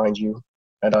man behind you,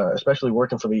 and especially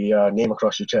working for the name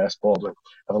across your chest, Baldwin.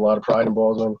 I have a lot of pride in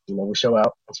Baldwin. We show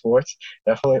out in sports,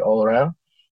 definitely all around.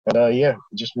 And,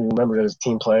 just be remembered as a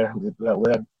team player that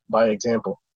led by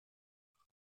example.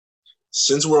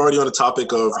 Since we're already on the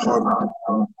topic of hard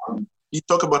work, you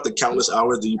talk about the countless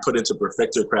hours that you put in to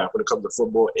perfect your craft when it comes to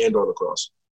football and or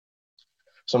lacrosse.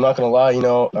 So I'm not going to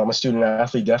lie, I'm a student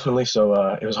athlete, definitely. So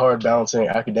it was hard balancing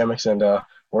academics and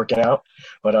working out.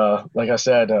 But like I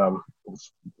said,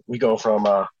 we go from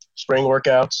spring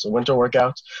workouts, winter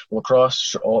workouts,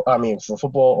 lacrosse, for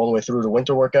football, all the way through to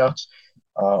winter workouts,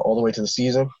 all the way to the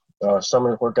season,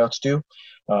 summer workouts too.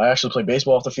 I actually played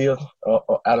baseball off the field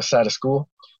outside of school.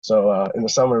 So in the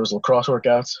summer, it was lacrosse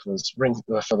workouts. For the spring,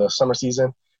 for the summer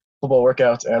season, football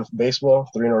workouts and baseball,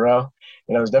 3 in a row.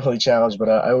 And I was definitely challenged, but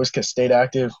I always stayed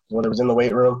active, whether it was in the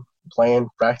weight room, playing,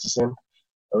 practicing.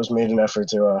 I always made an effort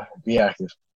to be active.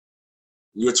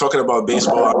 You were talking about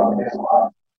baseball.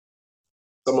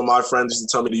 Some of my friends used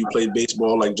to tell me that you played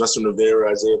baseball, like Justin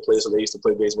Rivera, Isaiah Playson. They used to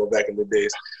play baseball back in the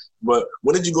days. But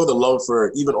when did you go to love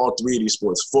for even all 3 of these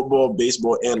sports, football,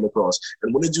 baseball, and lacrosse?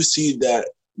 And when did you see that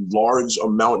large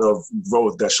amount of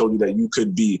growth that showed you that you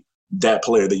could be that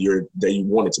player that you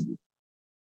wanted to be?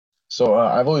 So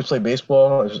I've always played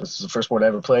baseball. This is the first sport I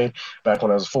ever played back when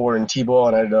I was 4 in T-ball,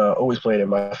 and I'd always played it.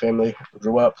 My family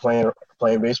grew up playing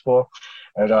baseball.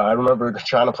 And I remember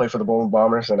trying to play for the Bowling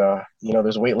Bombers, and,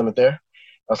 there's a weight limit there.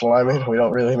 Us linemen, we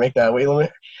don't really make that weight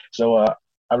limit. So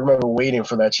I remember waiting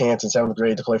for that chance in 7th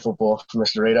grade to play football for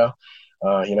Mr. Rado.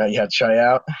 You had to try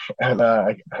out, and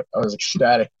I was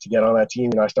ecstatic to get on that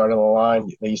team. I started on the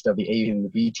line. They used to have the A and the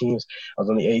B teams. I was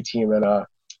on the A team, and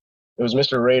it was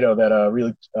Mr. Rado that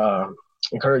really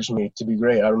encouraged me to be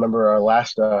great. I remember our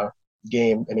last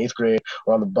game in 8th grade.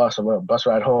 We're on the bus. I'm on a bus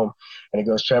ride home, and he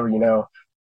goes, "Trevor,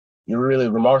 you're really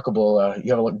remarkable.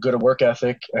 You have a good work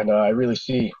ethic, and I really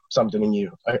see something in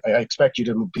you. I expect you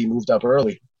to be moved up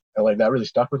early." And that really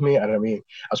stuck with me. And I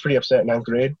was pretty upset in 9th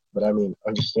grade, but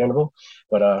understandable.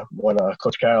 But when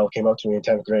Coach Carroll came up to me in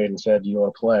 10th grade and said, "You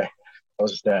want to play?" I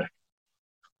was ecstatic.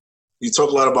 You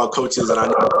talk a lot about coaches, and I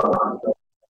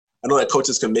know that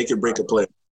coaches can make or break a player.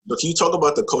 But can you talk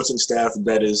about the coaching staff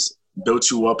that has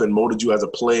built you up and molded you as a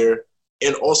player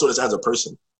and also as a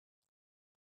person?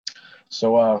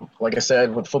 So, like I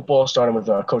said, with football, starting with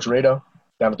Coach Rado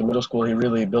down at the middle school, he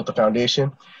really built the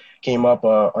foundation. Came up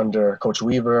under Coach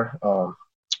Weaver,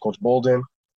 Coach Bolden,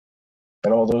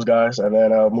 and all those guys. And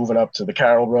then moving up to the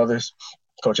Carroll brothers,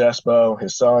 Coach Espo,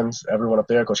 his sons, everyone up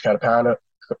there, Coach Catapano,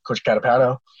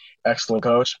 excellent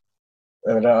coach.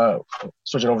 And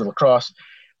switching over to lacrosse,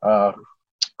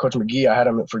 Coach McGee, I had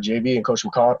him for JV, and Coach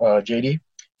JD.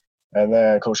 And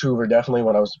then Coach Hoover, definitely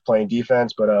when I was playing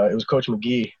defense. But it was Coach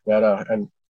McGee that, and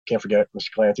can't forget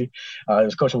Mr. Clancy, it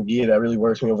was Coach McGee that really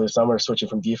worked me over the summer, switching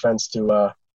from defense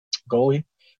to goalie.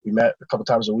 We met a couple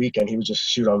times a week, and he would just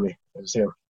shoot on me. It was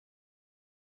him.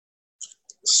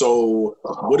 So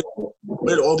what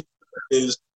did all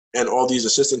these and all these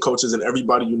assistant coaches and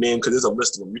everybody you name, because there's a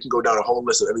list of them. You can go down a whole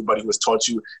list of everybody who has taught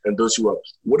you and built you up.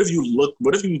 What have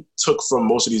you took from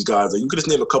most of these guys? Like, you could just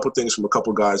name a couple things from a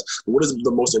couple guys, but what is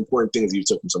the most important things that you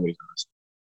took from some of these guys?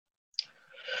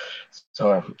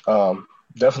 So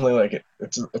definitely, like,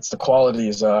 it's the quality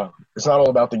is it's not all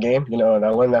about the game, and I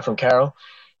learned that from Carroll.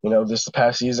 This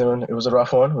past season, it was a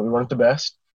rough one. We weren't the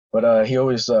best, but he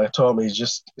always told me,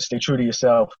 just stay true to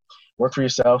yourself, work for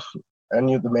yourself, and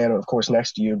you're the man, of course,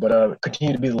 next to you. But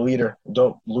continue to be the leader.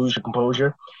 Don't lose your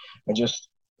composure, and just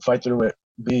fight through it.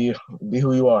 Be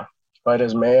who you are. Fight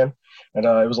as a man. And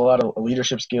it was a lot of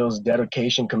leadership skills,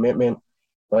 dedication, commitment.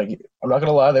 Like, I'm not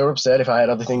gonna lie, they were upset if I had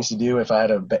other things to do, if I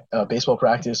had a baseball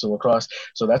practice or lacrosse.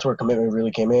 So that's where commitment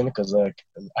really came in, because I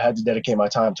had to dedicate my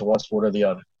time to one sport or the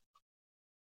other.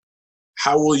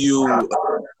 How will you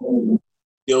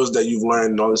skills that you've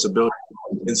learned and all this ability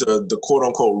into the quote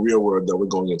unquote real world that we're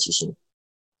going into soon?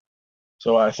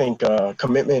 So I think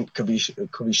commitment could be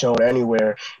shown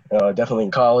anywhere, definitely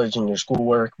in college and your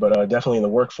schoolwork, but definitely in the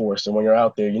workforce. And when you're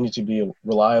out there, you need to be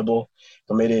reliable,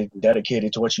 committed,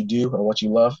 dedicated to what you do and what you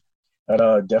love,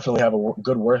 and definitely have a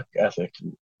good work ethic.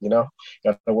 Got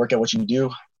to work at what you do.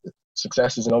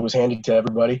 Success isn't always handed to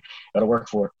everybody. Got to work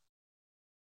for it.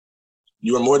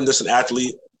 You are more than just an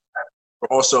athlete.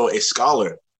 You're also a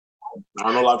scholar. I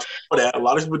don't know a lot of people know that. A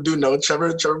lot of people do know.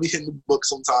 Trevor be hitting the book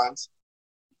sometimes.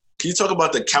 Can you talk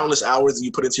about the countless hours that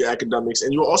you put into your academics?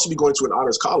 And you'll also be going to an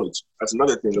honors college. That's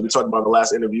another thing that we talked about in the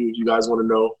last interview. If you guys want to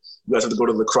know, you guys have to go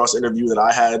to the lacrosse interview that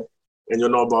I had, and you'll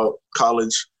know about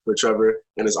college for Trevor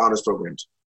and his honors programs.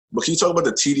 But can you talk about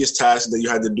the tedious tasks that you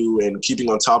had to do and keeping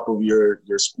on top of your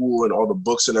school and all the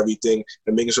books and everything,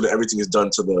 and making sure that everything is done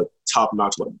to the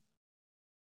top-notch level?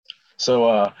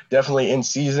 So definitely in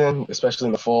season, especially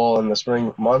in the fall and the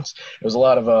spring months, there was a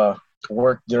lot of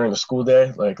work during the school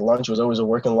day. Like, lunch was always a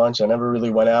working lunch. I never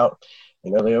really went out.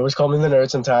 They always called me the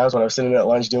nerd sometimes when I was sitting at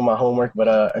lunch doing my homework, but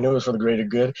I knew it was for the greater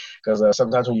good, because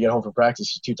sometimes when you get home from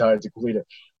practice, you're too tired to complete it.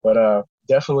 But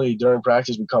definitely during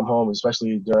practice, we come home,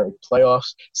 especially during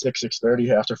playoffs, 6:30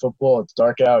 after football. It's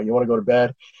dark out. You want to go to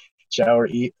bed, shower,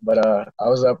 eat. But I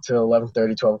was up till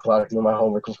 11:30, 12 o'clock doing my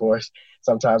homework, of course.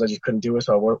 Sometimes I just couldn't do it,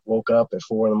 so I woke up at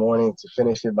 4 a.m. to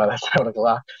finish it by that 7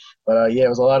 o'clock. But yeah, it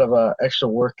was a lot of extra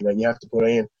work that you have to put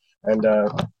in, and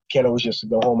can't always just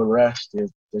go home and rest.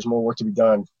 There's more work to be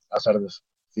done outside of this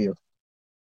field.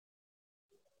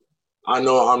 I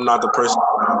know I'm not the person.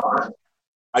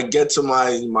 I get to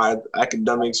my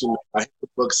academics, I hit the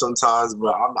book sometimes,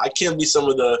 but I can't be some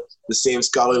of the same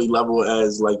scholarly level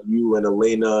as like you and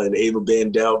Elena and Ava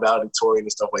Bandel, valedictorian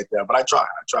and stuff like that. But I try.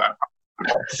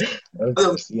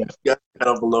 Yeah. Head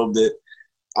up a little bit.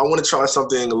 I want to try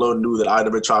something a little new that I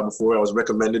never tried before. I was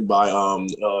recommended by kind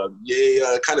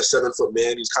of 7-foot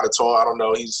man. He's kind of tall. I don't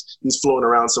know. He's floating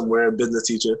around somewhere, business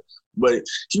teacher. But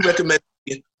he recommended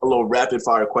a little rapid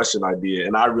fire question idea,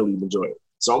 and I really enjoy it.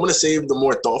 So I'm going to save the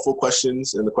more thoughtful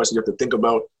questions and the questions you have to think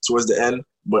about towards the end.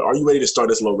 But are you ready to start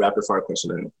this little rapid fire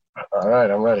question, Adam? All right,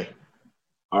 I'm ready.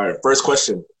 All right, first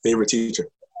question. Favorite teacher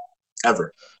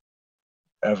ever?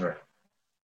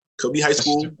 Could be high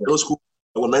school, middle school,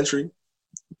 elementary.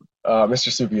 Mr.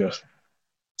 Supios.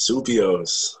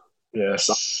 Supios.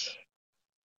 Yes.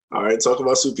 All right, talk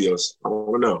about Supios. I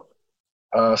want to know.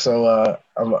 So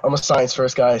I'm a science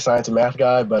first guy, science and math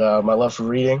guy, but my love for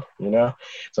reading,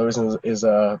 so it is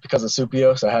because of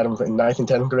Supios. I had him in 9th and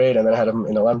 10th grade, and then I had him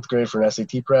in 11th grade for an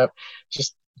SAT prep.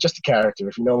 Just a character.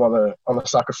 If you know him on the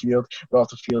soccer field, but off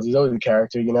the field, he's always a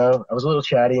character. I was a little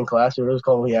chatty in class. He would always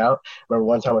call me out. I remember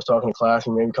one time I was talking to class,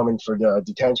 he made me come in for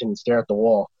detention and stare at the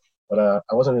wall. But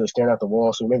I wasn't really staring at the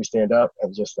wall, so he made me stand up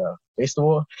and just face the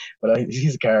wall. But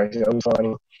he's a character, always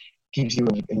funny, keeps you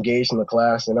engaged in the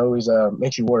class, and always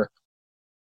makes you work.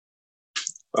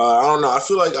 I don't know. I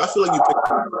feel like you picked.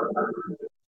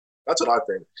 That's what I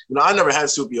think. I never had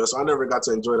Supio, so I never got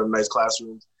to enjoy them nice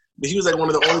classrooms. But he was like one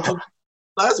of the only people in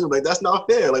the classroom. Like, that's not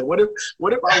fair. Like, what if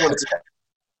I wanted to have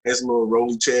nice little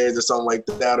rolly chairs or something like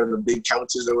that, or the big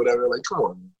couches or whatever? Like, come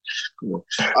on, man. Come on.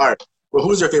 All right. Well,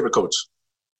 who's your favorite coach?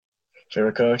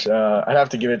 Favorite coach? I'd have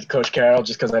to give it to Coach Carroll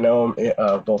just because I know him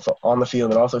both on the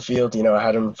field and off the field. I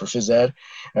had him for phys ed,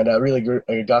 and I really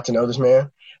got to know this man,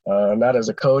 not as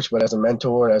a coach, but as a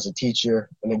mentor, as a teacher,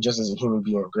 and just as a human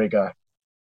being. Great guy.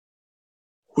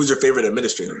 Who's your favorite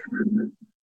administrator?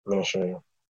 Administrator.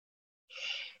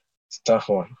 It's a tough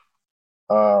one.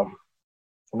 I'm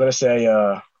going to say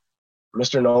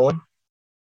Mr. Nolan.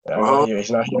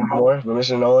 He's not here anymore, but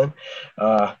Mr. Nolan.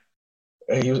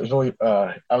 He was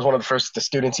I was one of the first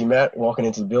students he met walking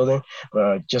into the building.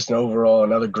 Just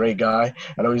another great guy.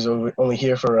 I know he's only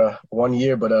here for 1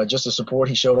 year, but just the support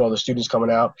he showed all the students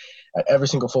coming out at every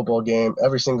single football game,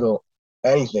 every single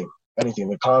anything,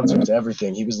 the concerts,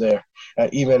 everything. He was there.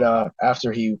 And even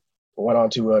after he went on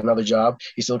to another job,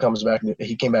 he still comes back.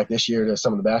 He came back this year to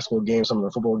some of the basketball games, some of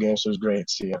the football games. So it was great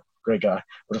to see him. Great guy.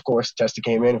 But of course, Testa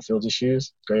came in and filled his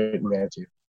shoes. Great man too.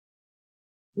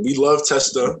 We love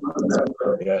Testa.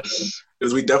 Yes.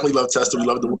 Because we definitely love Testa. We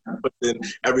love the way he puts in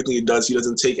everything he does. He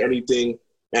doesn't take anything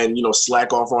and,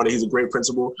 slack off on it. He's a great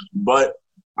principal. But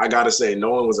I got to say,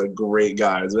 Nolan was a great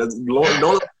guy. Nolan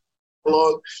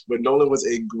was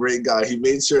a great guy. He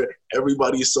made sure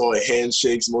everybody saw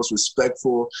handshakes, most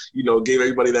respectful, gave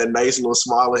everybody that nice little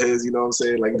smile of his, you know what I'm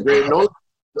saying? Like, Nolan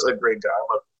was a great guy.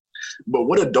 I love him. But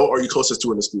what adult are you closest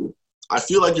to in the school? I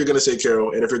feel like you're going to say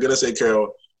Carol. And if you're going to say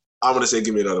Carol, I'm going to say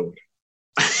give me another one.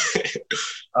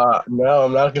 No,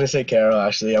 I'm not going to say Carol,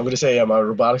 actually. I'm going to say my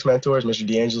robotics mentors, Mr.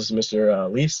 DeAngelis and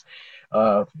Mr. Leafs.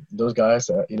 Those guys,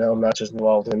 I'm not just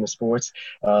involved in the sports,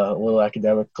 little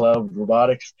academic club,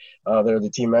 robotics. They're the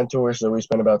team mentors, so we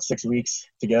spend about 6 weeks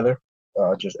together,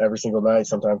 just every single night,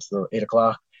 sometimes till 8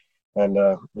 o'clock. And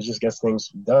we just get things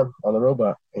done on the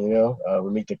robot. And, we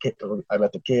meet I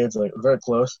met the kids, like, very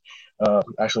close.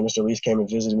 Actually, Mr. Leafs came and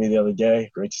visited me the other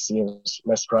day. Great to see him.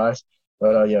 Nice surprise.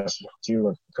 But, yes,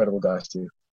 two incredible guys, too.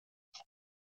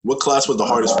 What class was the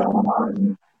hardest for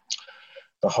you?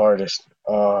 The hardest?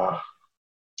 I'm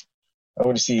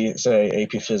going to say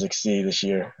AP Physics C this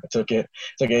year. I took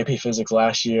AP Physics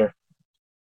last year. It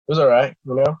was all right,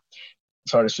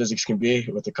 as hard as physics can be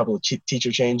with a couple of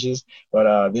teacher changes.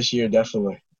 But this year,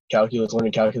 definitely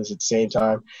learning calculus at the same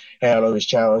time. Han always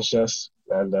challenged us.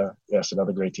 And, yes,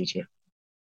 another great teacher.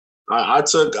 I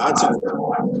took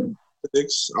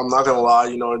physics. I'm not going to lie,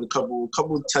 a couple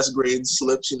of test grades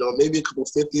slips, maybe a couple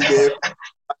 50s there.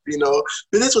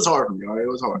 Physics was hard for me, all right? It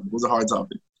was hard. It was a hard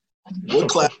topic. What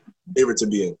class favorite to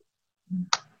be in?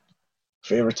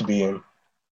 Favorite to be in?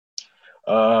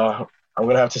 I'm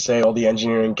going to have to say all the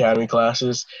engineering academy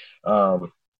classes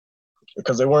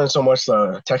because they weren't so much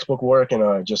textbook work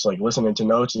and just like listening to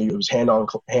notes. It was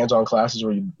hands-on classes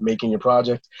where you're making your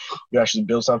project. You actually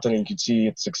build something and you could see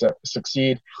it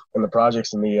succeed in the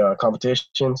projects and the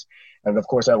competitions. And, of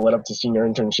course, that led up to senior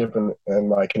internship and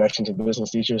my connection to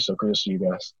business teachers. So kudos to you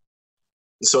guys.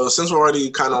 So since we're already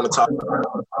kind of on the topic,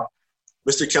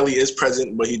 Mr. Kelly is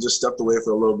present, but he just stepped away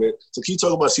for a little bit. So can you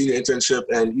talk about senior internship?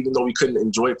 And even though we couldn't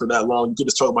enjoy it for that long, you could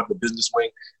just talk about the business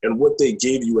wing and what they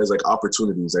gave you as like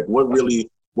opportunities. Like what really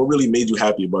made you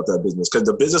happy about that business? Because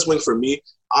the business wing for me,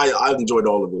 I enjoyed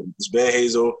all of it. It's Van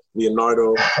Hazel,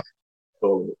 Leonardo,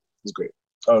 all of it. It was great.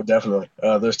 Oh, definitely.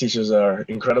 Those teachers are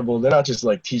incredible. They're not just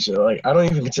like teachers. Like I don't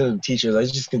even consider them teachers. I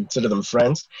just consider them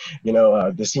friends.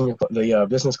 The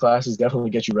business classes definitely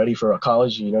get you ready for a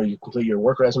college. You complete your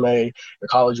work resume, your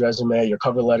college resume, your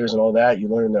cover letters, and all that. You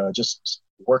learn just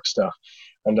work stuff,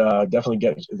 and definitely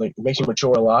it makes you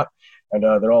mature a lot. And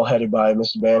they're all headed by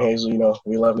Mrs. Van Hazel.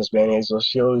 We love Miss Van Hazel.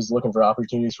 She's always looking for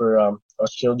opportunities for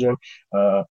us children.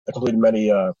 I completed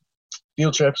many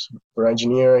field trips for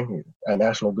engineering at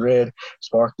National Grid,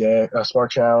 Spark Day, Spark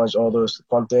Challenge, all those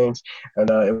fun things. And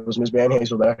it was Ms. Van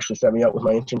Hazel that actually set me up with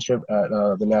my internship at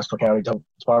the Nassau County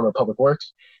Department of Public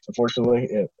Works. Unfortunately,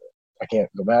 I can't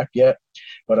go back yet,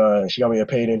 but she got me a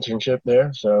paid internship there,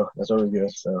 so that's always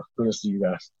good. So kudos to you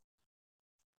guys.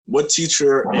 What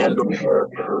teacher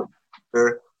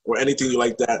or anything you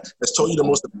like that has told you the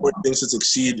most important things to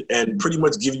succeed and pretty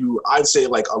much give you, I'd say,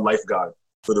 like a life guide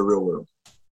for the real world?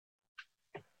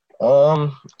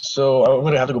 So I'm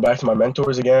going to have to go back to my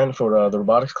mentors again for the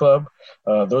robotics club.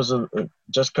 Those are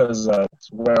just because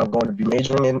it's where I'm going to be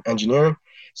majoring in engineering.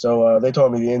 So they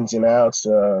told me the ins and outs.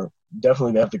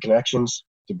 Definitely they have the connections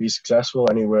to be successful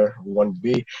anywhere we wanted to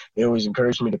be. They always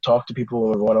encouraged me to talk to people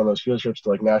when we went on those field trips to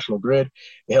like National Grid.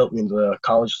 They helped me in the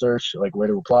college search, like where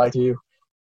to apply to.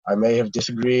 I may have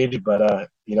disagreed, but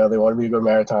they wanted me to go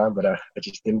Maritime, but I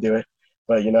just didn't do it.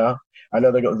 But I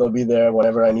know they'll be there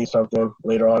whenever I need something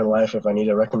later on in life. If I need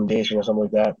a recommendation or something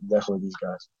like that, definitely these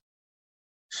guys.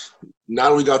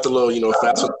 Now we got the little,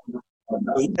 fast.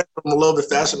 You get them a little bit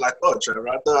faster than I thought, Trevor.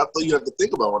 I thought you had to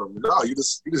think about one of them. No, you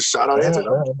just shot out answers.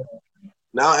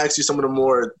 Now I'll ask you some of the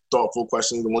more thoughtful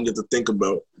questions, the ones you have to think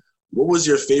about. What was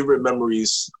your favorite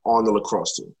memories on the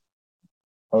lacrosse team?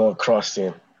 On the lacrosse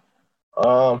team.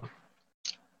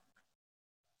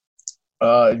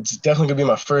 It's definitely gonna be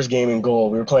my first game in goal.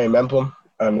 We were playing Mempham,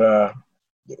 and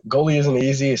goalie isn't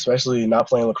easy, especially not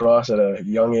playing lacrosse at a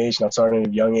young age, not starting at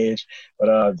a young age.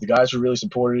 But the guys were really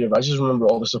supportive. I just remember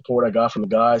all the support I got from the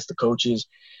guys, the coaches,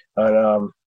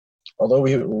 and although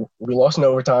we lost in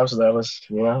overtime, so that was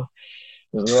we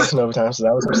lost in overtime, so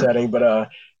that was upsetting. But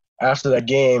after that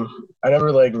game, I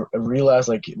never realized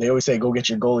they always say go get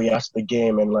your goalie after the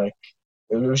game, and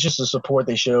it was just the support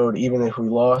they showed, even if we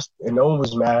lost, and no one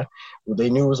was mad. They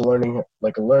knew it was a learning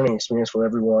experience for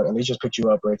everyone, and they just picked you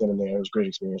up right then and there. It was a great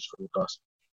experience for us.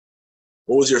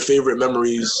 What was your favorite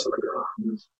memories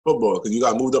football? Because you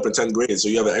got moved up in 10th grade, so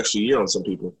you have an extra year on some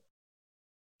people.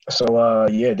 So,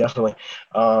 yeah, definitely.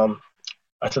 I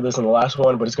said this in the last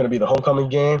one, but it's going to be the homecoming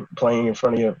game, playing in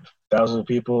front of thousands of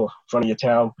people, in front of your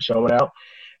town, showing out,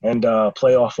 and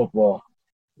playoff football.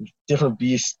 Different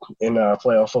beast in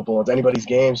playoff football. It's anybody's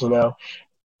games, The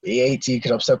 8 seed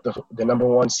could upset the number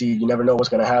 1 seed. You never know what's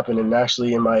going to happen. And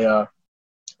actually, in my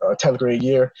 10th grade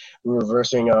year, we were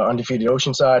versing undefeated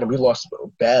Oceanside, and we lost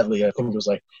badly. I think it was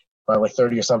by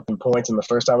 30 or something points in the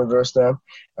first time we versed them.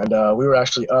 And we were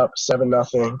actually up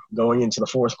 7-0 going into the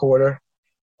fourth quarter.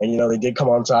 And, they did come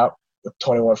on top with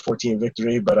 21-14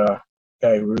 victory, but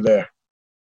hey, we were there.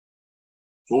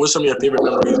 What were some of your favorite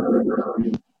memories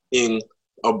in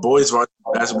a boys varsity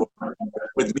basketball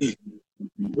with me?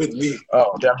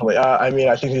 Oh, definitely. I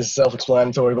think it's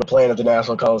self-explanatory, but playing at the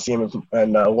National Coliseum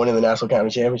and winning the National County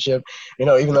Championship,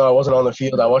 even though I wasn't on the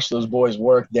field, I watched those boys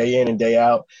work day in and day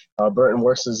out. Burton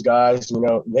works his guys.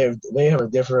 They have a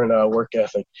different work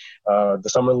ethic. The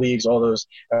summer leagues, all those.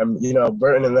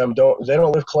 Burton and them don't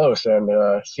live close, and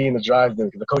seeing the drive the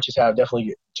coaches have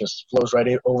definitely just flows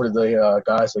right over to the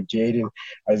guys like Jaden,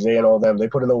 Isaiah, and all them. They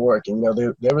put in the work, and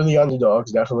they're really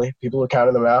underdogs. Definitely, people are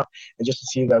counting them out, and just to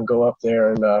see them go up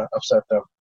there and upset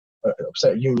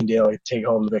Uniondale and take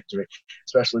home the victory,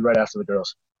 especially right after the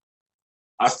girls.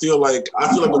 I feel like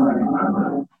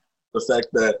the fact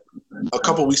that a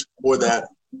couple weeks before that,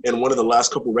 in one of the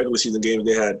last couple regular season games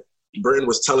they had, Burton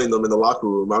was telling them in the locker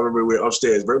room. I remember we were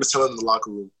upstairs. Burton was telling them in the locker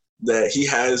room that he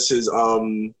has his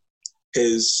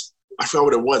I forgot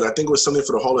what it was. I think it was something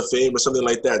for the Hall of Fame or something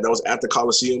like that. That was at the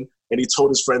Coliseum, and he told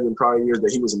his friends in prior years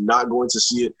that he was not going to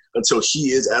see it until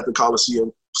he is at the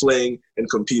Coliseum playing and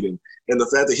competing. And the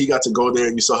fact that he got to go there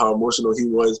and you saw how emotional he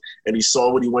was and he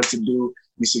saw what he went to do,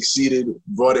 he succeeded,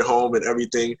 brought it home and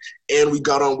everything. And we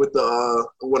got on with the, I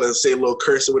want to say a little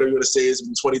curse or whatever you want to say, it's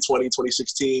been 2020,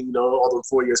 2016, all the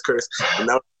 4 years curse. And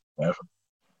now, all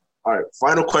right,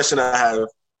 final question I have.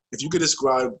 If you could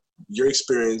describe your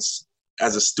experience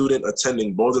as a student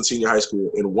attending Baldwin Senior High School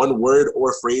in one word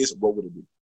or phrase, what would it be?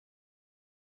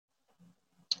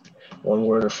 One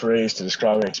word or phrase to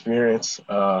describe my experience. It's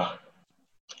a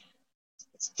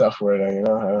tough word. I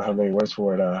don't have many words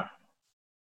for it.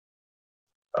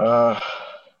 Hard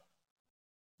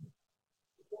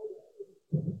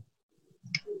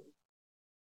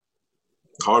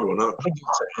one, huh? I think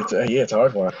it's a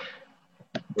hard one.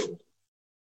 I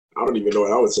don't even know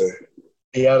what I would say.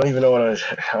 Yeah, I don't even know what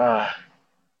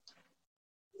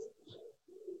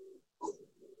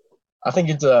I think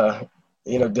it's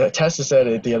Tessa said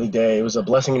it the other day. It was a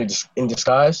blessing in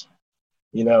disguise.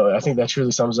 I think that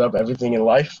truly sums up everything in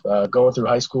life. Going through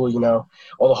high school,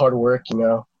 all the hard work,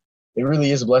 it really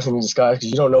is a blessing in disguise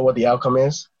because you don't know what the outcome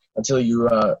is until you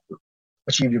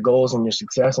achieve your goals and your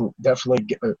success. And definitely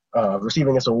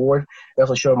receiving this award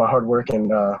definitely showed my hard work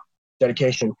and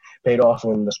dedication paid off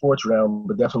in the sports realm.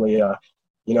 But definitely,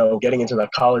 getting into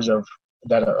that college of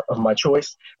my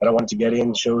choice that I wanted to get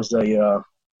in shows the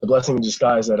blessing in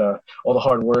disguise that all the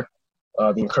hard work,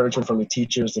 the encouragement from the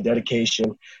teachers, the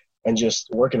dedication, and just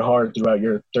working hard throughout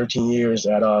your 13 years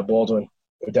at Baldwin,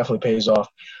 it definitely pays off.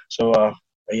 So,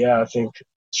 I think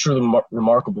it's truly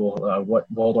remarkable what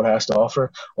Baldwin has to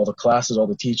offer, all the classes, all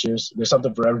the teachers. There's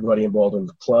something for everybody in Baldwin,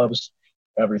 the clubs,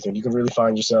 everything. You can really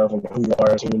find yourself and who you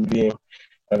are as a human being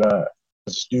and as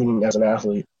a student, as an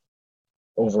athlete,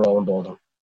 overall in Baldwin.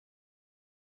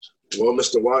 Well,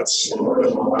 Mr. Watts,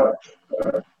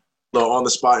 the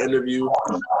on-the-spot interview.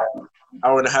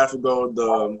 Hour and a half ago,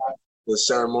 the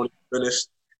ceremony finished.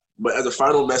 But as a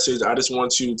final message, I just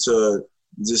want you to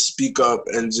just speak up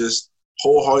and just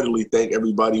wholeheartedly thank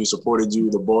everybody who supported you,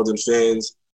 the Baldwin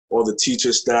fans, all the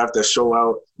teachers, staff that show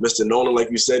out. Mr. Nolan, like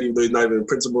you said, even though he's not even a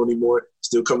principal anymore,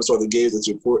 still comes to all the games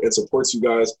and supports you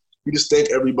guys. We just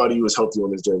thank everybody who has helped you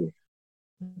on this journey.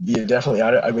 Yeah, definitely.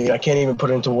 I mean, I can't even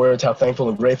put into words how thankful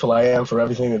and grateful I am for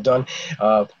everything they've done.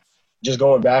 Just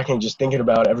going back and just thinking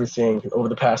about everything over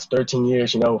the past 13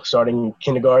 years, starting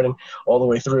kindergarten all the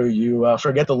way through, you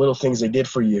forget the little things they did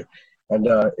for you. And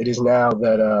it is now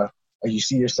that you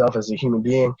see yourself as a human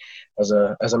being, as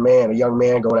a man, a young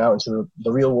man going out into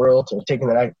the real world and taking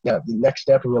the next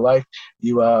step in your life,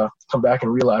 you come back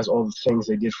and realize all the things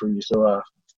they did for you. So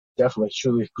definitely,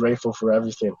 truly grateful for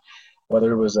everything.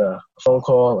 Whether it was a phone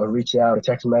call, a reach out, a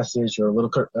text message, or a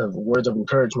little words of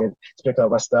encouragement to pick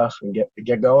up my stuff and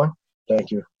get going.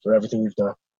 Thank you for everything you've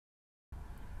done.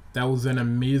 That was an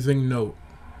amazing note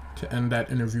to end that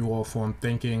interview off on,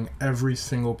 thanking every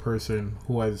single person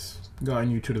who has gotten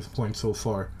you to this point so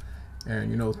far.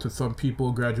 And, to some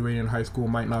people, graduating high school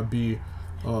might not be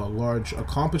a large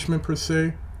accomplishment per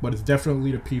se, but it's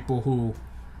definitely the people who,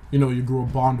 you grew a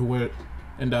bond with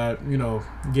and that,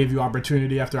 gave you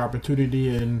opportunity after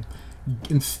opportunity and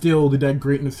instilled that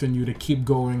greatness in you to keep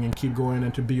going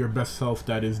and to be your best self.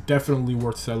 That is definitely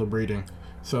worth celebrating.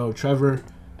 So Trevor,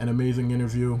 an amazing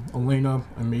interview. Elena,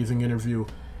 amazing interview.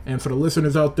 And for the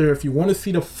listeners out there, if you want to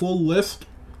see the full list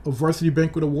of Varsity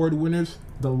Banquet Award winners,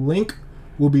 the link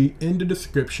will be in the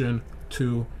description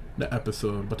to the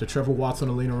episode. But to Trevor Watts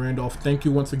and Elena Randolph, thank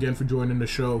you once again for joining the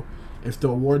show. If the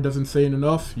award doesn't say it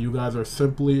enough, you guys are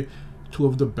simply two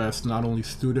of the best, not only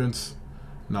students,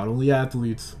 not only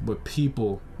athletes, but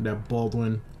people that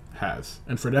Baldwin has.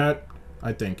 And for that,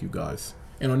 I thank you guys.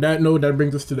 And on that note, that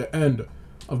brings us to the end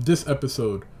of this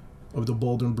episode of the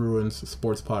Baldwin Bruins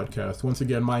Sports Podcast. Once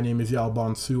again, my name is Yal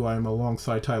Bonsu. I am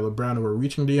alongside Tyler Brown, and we're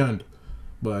reaching the end.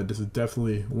 But this is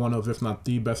definitely one of, if not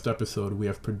the best episode we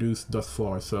have produced thus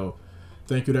far. So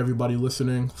thank you to everybody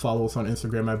listening. Follow us on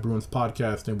Instagram at Bruins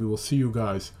Podcast, and we will see you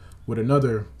guys with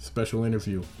another special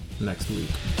interview next week.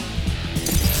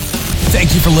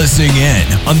 Thank you for listening in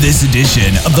on this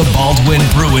edition of the Baldwin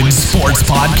Bruins Sports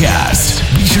Podcast.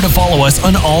 Be sure to follow us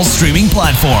on all streaming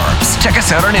platforms. Check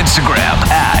us out on Instagram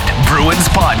at Bruins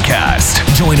Podcast.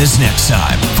 Join us next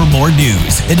time for more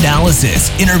news, analysis,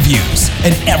 interviews,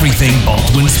 and everything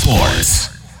Baldwin Sports.